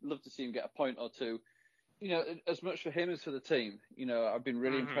 I just love to see him get a point or two. As much for him as for the team. I've been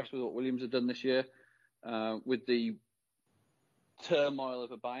really impressed with what Williams have done this year, with the turmoil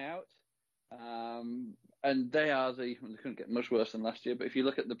of a buyout. And they couldn't get much worse than last year. But if you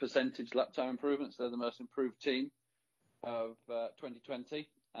look at the percentage lap time improvements, they're the most improved team of 2020.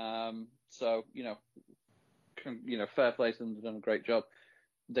 So, fair play to them. They've done a great job.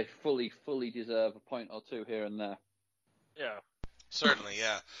 They fully deserve a point or two here and there. Yeah. Certainly,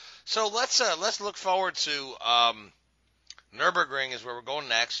 yeah. So let's look forward to Nürburgring is where we're going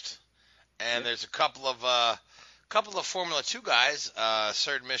next, and there's a couple of Formula 2 guys,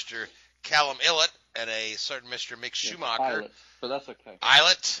 certain Mr. Callum Ilott and a certain Mr. Mick Schumacher. Ilott, but that's okay.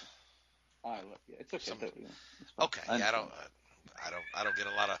 Ilott, yeah, it's okay. Okay, yeah, I don't get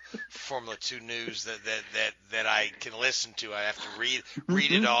a lot of Formula 2 news that I can listen to. I have to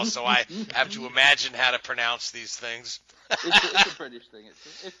read it all, so I have to imagine how to pronounce these things. It's a British thing.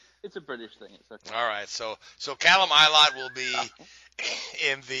 It's a British thing. It's okay. All right, so Callum Ilott will be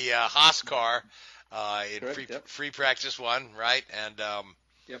in the Haas car in free practice 1, right? And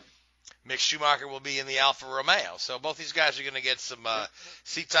yep. Mick Schumacher will be in the Alfa Romeo. So both these guys are going to get some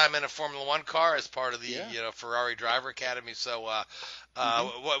seat time in a Formula 1 car as part of the Ferrari Driver Academy. So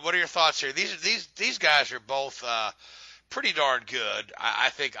what are your thoughts here? These guys are both pretty darn good. I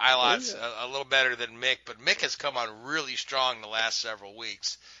think Ilott's a little better than Mick, but Mick has come on really strong the last several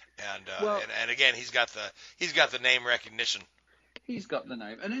weeks, and again he's got the name recognition. He's got the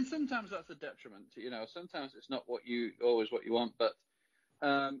name, and then sometimes that's a detriment. Sometimes it's not always what you want, but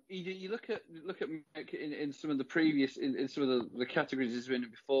you look at Mick in some of the previous in some of the categories he's been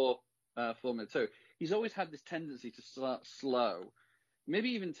in before Formula 2. He's always had this tendency to start slow.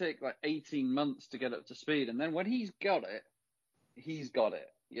 Maybe even take like 18 months to get up to speed. And then when he's got it, he's got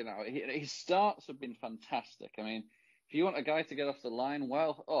it. His starts have been fantastic. I mean, if you want a guy to get off the line,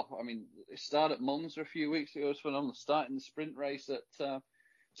 start at Monza a few weeks ago was phenomenal. Starting the sprint race at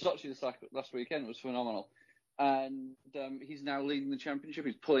Sochi last weekend was phenomenal. And he's now leading the championship.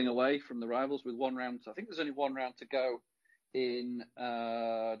 He's pulling away from the rivals with one round. I think there's only one round to go in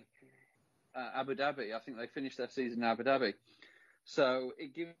Abu Dhabi. I think they finished their season in Abu Dhabi. So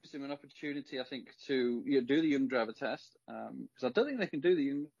it gives him an opportunity, I think, to do the young driver test. Because I don't think they can do the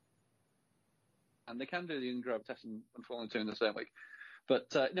young, and they can do the young driver test and Formula 2 in the same week.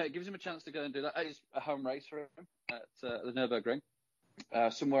 But it gives him a chance to go and do that. It's a home race for him at the Nürburgring,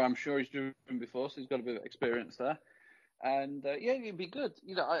 somewhere I'm sure he's driven before, so he's got a bit of experience there. And it'd be good.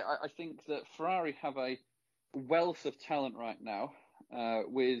 I think that Ferrari have a wealth of talent right now,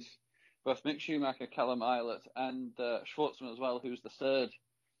 with both Mick Schumacher, Callum Ilott, and Schwartzman as well, who's the third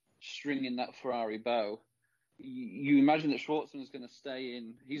string in that Ferrari bow. You imagine that Schwartzman is going to stay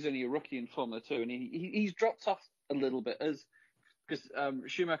in. He's only a rookie in Formula 2, and he's dropped off a little bit because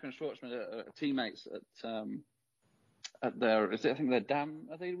Schumacher and Schwartzman are teammates at their. I think they're Dam.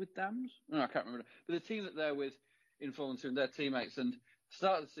 Are they with Dams? No, I can't remember. But the team that they're with in Formula 2, and they're teammates. And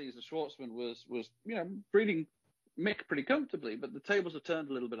start of the season, Schwartzman was breeding Mick pretty comfortably, but the tables have turned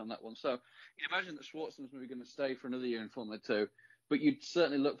a little bit on that one. So you imagine that Schwartzman's maybe going to stay for another year in Formula 2, but you'd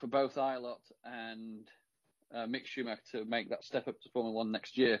certainly look for both Ilott and Mick Schumacher to make that step up to Formula 1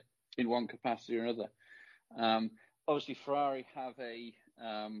 next year in one capacity or another. Obviously, Ferrari have a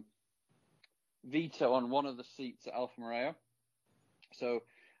veto on one of the seats at Alfa Romeo. So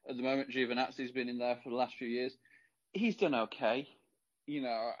at the moment, Giovinazzi's been in there for the last few years. He's done okay. He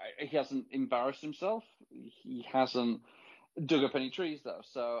hasn't embarrassed himself. He hasn't dug up any trees, though.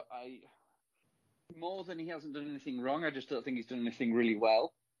 So more than he hasn't done anything wrong, I just don't think he's done anything really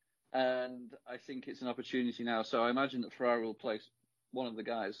well. And I think it's an opportunity now. So I imagine that Ferrari will place one of the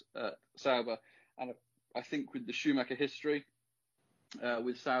guys at Sauber. And I think with the Schumacher history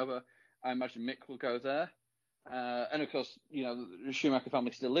with Sauber, I imagine Mick will go there. And of course, the Schumacher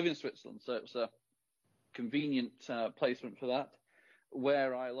family still live in Switzerland, so it's a convenient placement for that.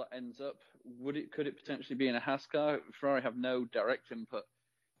 Where Ilott ends up, could it potentially be in a Haas car? Ferrari have no direct input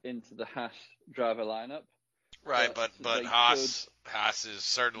into the Haas driver lineup. Right, but Haas is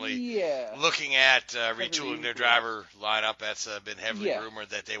certainly looking at retooling their driver lineup. That's been heavily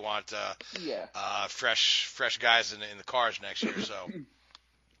rumored that they want fresh guys in the cars next year. So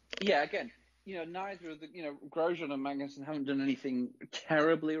again, neither of the Grosjean and Magnussen haven't done anything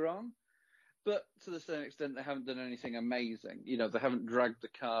terribly wrong. But to the same extent, they haven't done anything amazing. You know, they haven't dragged the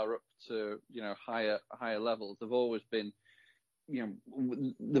car up to, you know, higher levels. They've always been, you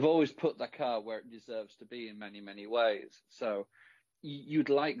know, they've always put the car where it deserves to be in many, many ways. So you'd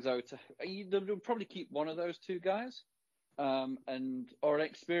like, though, they'll probably keep one of those two guys, or an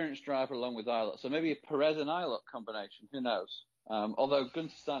experienced driver along with Ilott. So maybe a Perez and Ilott combination. Who knows? Although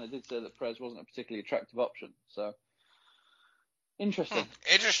Gunther Steiner did say that Perez wasn't a particularly attractive option. So interesting.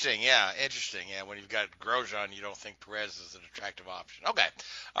 Interesting. Yeah. When you've got Grosjean, you don't think Perez is an attractive option. Okay.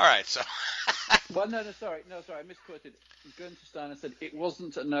 All right. So. Well, no, sorry, I misquoted. Gunther Steiner said it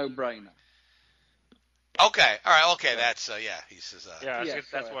wasn't a no-brainer. Okay. All right. Okay. That's he says.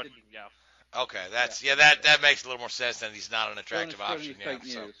 That's what. Yeah. Okay. That makes a little more sense than he's not an attractive option. Fake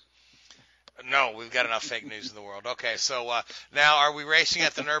news. No, we've got enough fake news in the world. Okay. So now, are we racing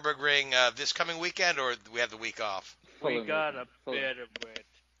at the Nürburgring this coming weekend, or do we have the week off? We got a bit of it,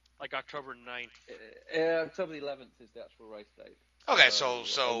 like October 9th. October 11th is the actual race date. Okay, so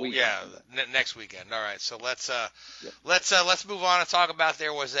next weekend. All right, so let's move on and talk about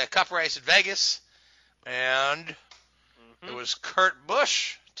there was a Cup race at Vegas, and it was Kurt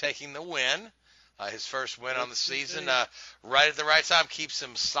Busch taking the win, his first win on the season, right at the right time, keeps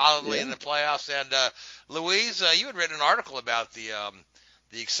him solidly in the playoffs. And Louise, you had written an article about the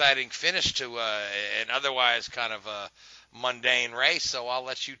exciting finish to an otherwise kind of mundane race, so I'll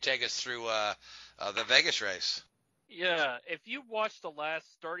let you take us through the Vegas race. Yeah, if you watched the last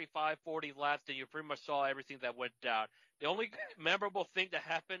 35, 40 laps, then you pretty much saw everything that went down. The only memorable thing that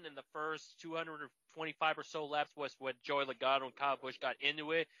happened in the first 225 or so laps was when Joey Logano and Kyle Busch got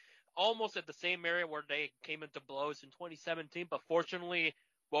into it, almost at the same area where they came into blows in 2017, but fortunately,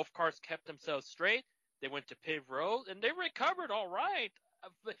 both cars kept themselves straight. They went to pit road, and they recovered all right.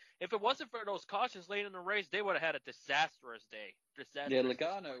 If it wasn't for those cautions late in the race, they would have had a disastrous day.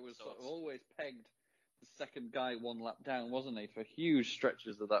 Logano was always pegged the second guy one lap down, wasn't he, for huge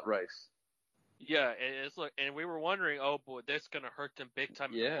stretches of that race? Yeah, and we were wondering, oh boy, this is going to hurt them big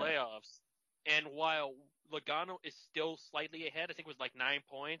time in the playoffs. And while Logano is still slightly ahead, I think it was like 9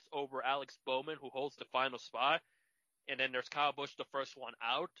 points over Alex Bowman, who holds the final spot, and then there's Kyle Busch, the first one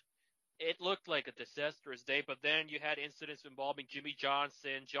out. It looked like a disastrous day, but then you had incidents involving Jimmy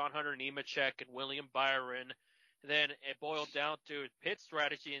Johnson, John Hunter Nemechek, and William Byron. Then it boiled down to pit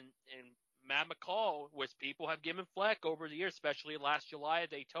strategy, and Matt McCall, which people have given flack over the years, especially last July at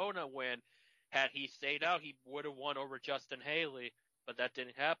Daytona, when had he stayed out, he would have won over Justin Haley, but that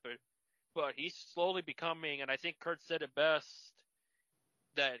didn't happen. But he's slowly becoming, and I think Kurt said it best,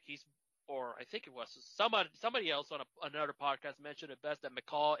 that I think it was somebody else on another podcast mentioned it best, that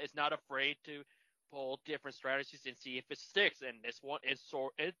McCall is not afraid to pull different strategies and see if it sticks. And this one,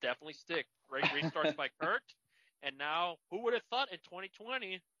 it definitely sticks. Great restarts by Kurt. And now, who would have thought in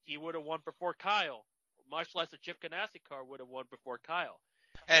 2020 he would have won before Kyle? Much less a Chip Ganassi car would have won before Kyle.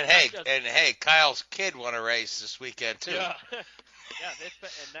 And hey, Kyle's kid won a race this weekend too. Yeah.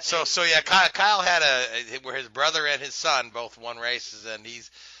 Kyle had where his brother and his son both won races, and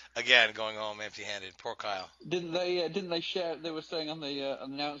he's again going home empty-handed. Poor Kyle. Didn't they share? They were saying on the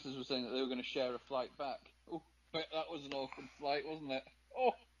announcers were saying that they were going to share a flight back. Oh, that was an awkward flight, wasn't it?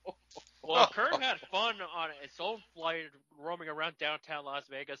 Oh. Well, Kurt had fun on its own flight, roaming around downtown Las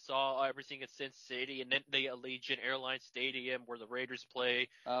Vegas, saw everything in Sin City, and then the Allegiant Airlines Stadium where the Raiders play.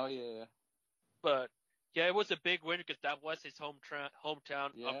 Oh, yeah. But, yeah, it was a big win because that was his hometown.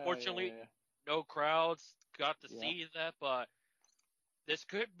 Yeah, Unfortunately, no crowds got to see that, but this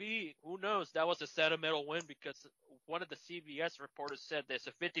could be, who knows, that was a sentimental win because one of the CBS reporters said there's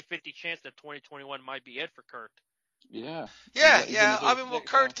a 50-50 chance that 2021 might be it for Kurt. Yeah. I mean,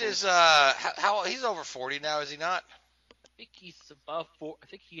 Kurt is how he's over 40 now, is he not? I think he's above 40. I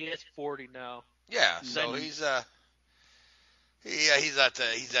think he is 40 now. Yeah, so he's at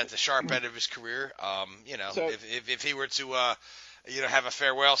the sharp end of his career. If he were to have a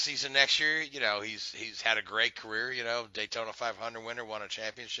farewell season next year, he's had a great career. Daytona 500 winner, won a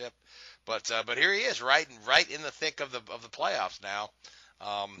championship, but here he is, right in the thick of the playoffs now.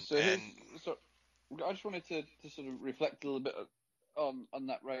 I just wanted to sort of reflect a little bit on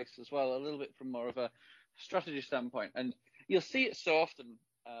that race as well, a little bit from more of a strategy standpoint. And you'll see it so often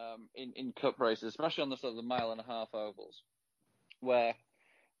in Cup races, especially on the sort of the mile-and-a-half ovals, where,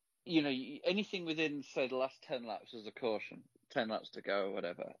 anything within, say, the last 10 laps is a caution, 10 laps to go or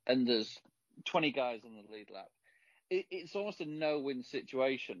whatever, and there's 20 guys on the lead lap. It's almost a no-win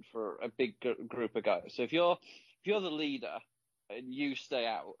situation for a big group of guys. So if you're the leader and you stay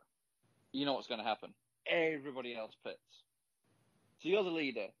out, you know what's going to happen. Everybody else pits. So you're the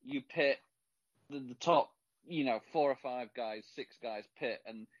leader. You pit the top, 4 or 5 guys, 6 guys pit,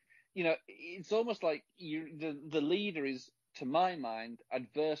 and it's almost like the leader is, to my mind,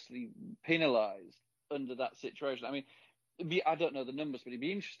 adversely penalised under that situation. I mean, I don't know the numbers, but it'd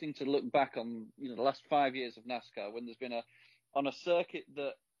be interesting to look back on the last 5 years of NASCAR when there's been on a circuit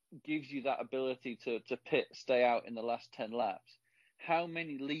that gives you that ability to pit, stay out in the last 10 laps. How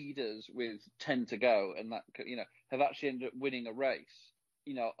many leaders with 10 to go and that have actually ended up winning a race?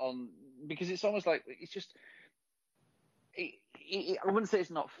 Because it's almost like it's just. I wouldn't say it's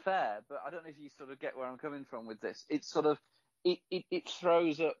not fair, but I don't know if you sort of get where I'm coming from with this. It's sort of it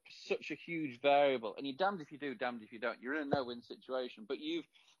throws up such a huge variable, and you're damned if you do, damned if you don't. You're in a no-win situation, but you've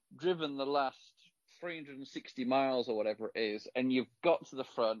driven the last 360 miles or whatever it is, and you've got to the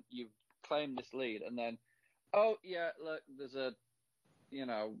front, you've claimed this lead, and then, oh yeah, look, there's a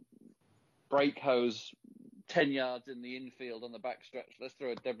brake hose 10 yards in the infield on the backstretch. Let's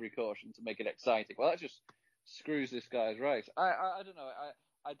throw a debris caution to make it exciting. Well, that just screws this guy's race. I don't know.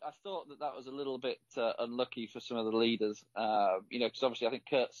 I thought that was a little bit unlucky for some of the leaders. Because obviously I think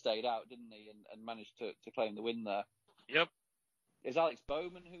Kurt stayed out, didn't he, and managed to claim the win there. Yep. It's Alex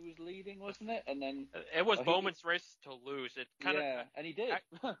Bowman who was leading, wasn't it? And then it was Bowman's race to lose. It kind of and he did.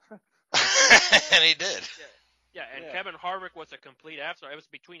 And he did. Yeah, and Kevin Harvick was a complete afterthought. It was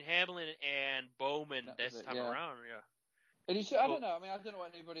between Hamlin and Bowman this time around. Yeah. And I don't know. I mean, I don't know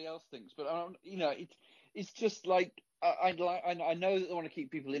what anybody else thinks, but it's just like I know that they want to keep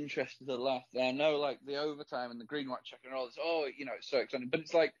people interested to the last. And I know like the overtime and the green white check and all this. Oh, it's so exciting. But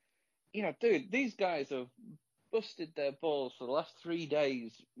it's like, dude, these guys have busted their balls for the last 3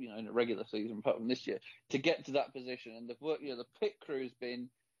 days, in a regular season, apart from this year, to get to that position. And the pit crew's been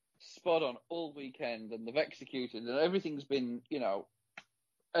spot on all weekend, and they've executed, and everything's been,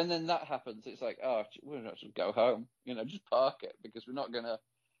 and then that happens. It's like, oh, we're not just go home, just park it because we're not gonna,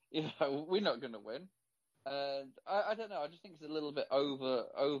 we're not gonna win. And I don't know. I just think it's a little bit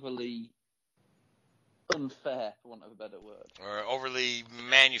overly unfair, for want of a better word, or overly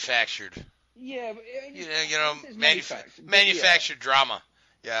manufactured. Yeah, but manufactured drama.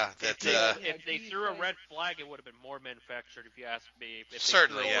 Yeah, if they threw a red flag, it would have been more manufactured. If you ask me,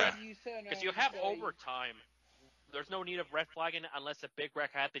 certainly, yeah. Because you have overtime. There's no need of red flagging unless a big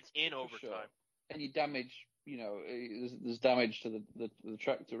wreck happens in overtime. Sure. And you damage, there's damage to the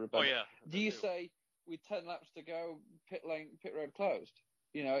tractor. Oh yeah. Do you say with 10 laps to go, pit road closed?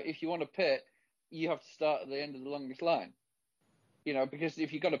 If you want to pit, you have to start at the end of the longest line. Because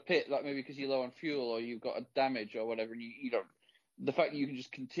if you've got to pit, like maybe because you're low on fuel or you've got a damage or whatever, and you don't. The fact that you can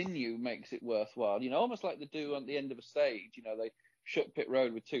just continue makes it worthwhile. Almost like they do on the end of a stage. They shut pit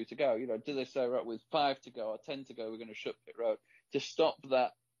road with 2 to go. Do they say, right, with 5 to go or 10 to go, we're going to shut pit road to stop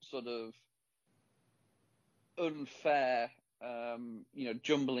that sort of unfair,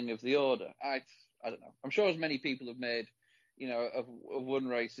 jumbling of the order? I don't know. I'm sure as many people have made, have won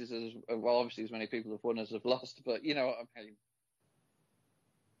races as well. Obviously, as many people have won as have lost. But you know what I mean.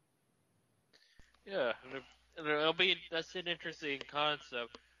 Yeah. That's an interesting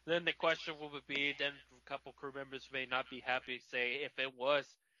concept. Then the question would be, then a couple crew members may not be happy, say, if it was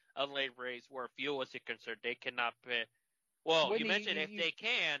a late race where fuel was a concern, they cannot pit. Well, when you mentioned if they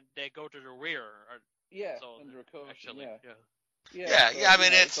can, they go to the rear. Under a caution, actually, yeah. I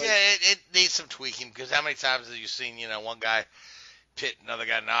mean, it needs some tweaking, because how many times have you seen, one guy pit, another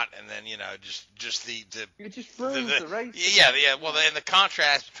guy not, and then just the it just ruins the race. Yeah. Well, and the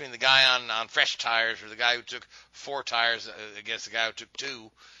contrast between the guy on fresh tires or the guy who took 4 tires against the guy who took 2,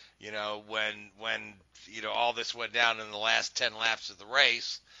 when all this went down in the last 10 laps of the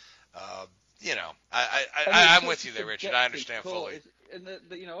race, I'm with you there, Richard. I understand fully. And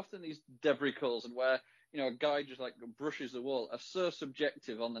often these debris calls and where a guy just like brushes the wall are so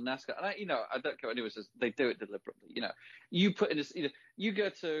subjective on the NASCAR. And I don't care what anyone says. They do it deliberately. You put in this. You go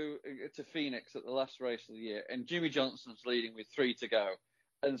to Phoenix at the last race of the year, and Jimmy Johnson's leading with 3 to go,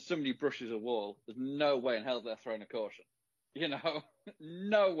 and somebody brushes a wall. There's no way in hell they're throwing a caution.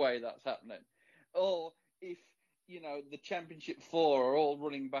 No way that's happening. Or if the championship 4 are all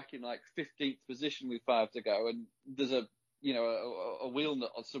running back in like 15th position with 5 to go, and there's a wheel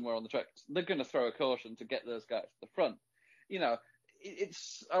nut somewhere on the track, they're going to throw a caution to get those guys to the front.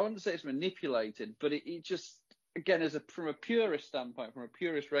 It's I wouldn't say it's manipulated, but it just, again, from a purist standpoint, from a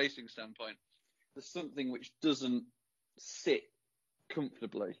purist racing standpoint, there's something which doesn't sit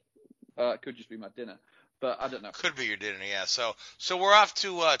comfortably. It could just be my dinner, but I don't know. Could be your dinner, yeah. So we're off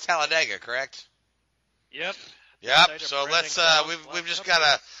to Talladega, correct? Yep. So let's we've just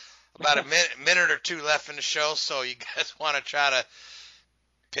got about a minute or 2 left in the show, so you guys want to try to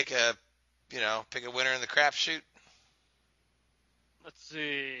pick a winner in the crapshoot? Let's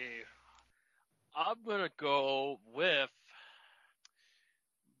see. I'm gonna go with.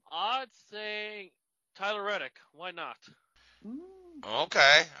 I'd say Tyler Reddick. Why not?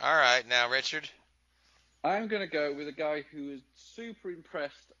 Okay. All right. Now, Richard? I'm going to go with a guy who was super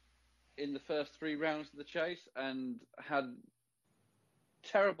impressed in the first 3 rounds of the chase and had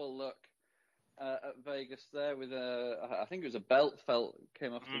terrible luck at Vegas there with I think it was a belt felt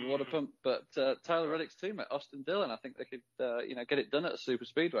came off the water pump, but Tyler Reddick's teammate Austin Dillon, I think they could get it done at a super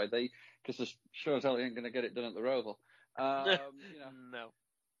speedway. Because sure as hell they ain't going to get it done at the Roval. No.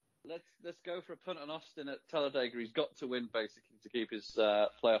 Let's go for a punt on Austin at Talladega. He's got to win basically to keep his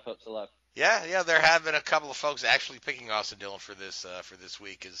playoff hopes alive. Yeah, there have been a couple of folks actually picking Austin Dillon for this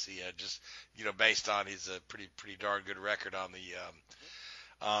week, as he just based on his pretty darn good record on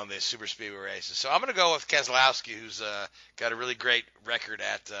the super speedway races. So I'm going to go with Keselowski, who's got a really great record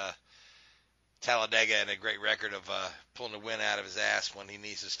at Talladega and a great record of pulling the wind out of his ass when he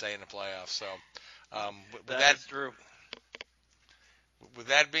needs to stay in the playoffs. So that's true. With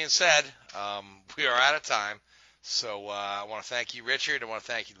that being said, we are out of time. So I want to thank you, Richard. I want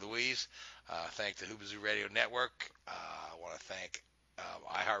to thank you, Louise. Thank the Hoobazoo Radio Network. I want to thank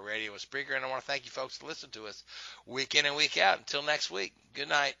iHeartRadio and Spreaker. And I want to thank you folks that listen to us week in and week out. Until next week, good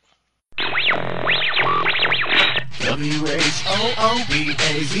night. WHOOBAZOO,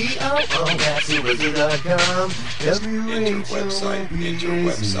 that's Hoobazoo.com. Enter website, enter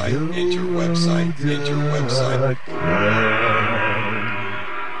website, enter website, enter website.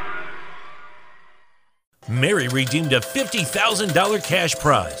 Mary redeemed a $50,000 cash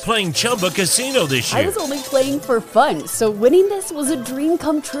prize playing Chumba Casino this year. I was only playing for fun, so winning this was a dream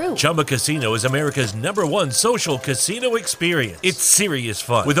come true. Chumba Casino is America's #1 social casino experience. It's serious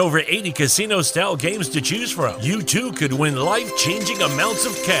fun. With over 80 casino-style games to choose from, you too could win life-changing amounts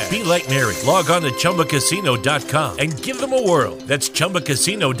of cash. Be like Mary. Log on to ChumbaCasino.com and give them a whirl. That's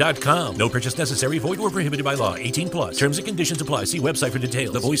ChumbaCasino.com. No purchase necessary. Void where prohibited by law. 18+. Terms and conditions apply. See website for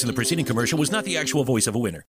details. The voice in the preceding commercial was not the actual voice of a winner.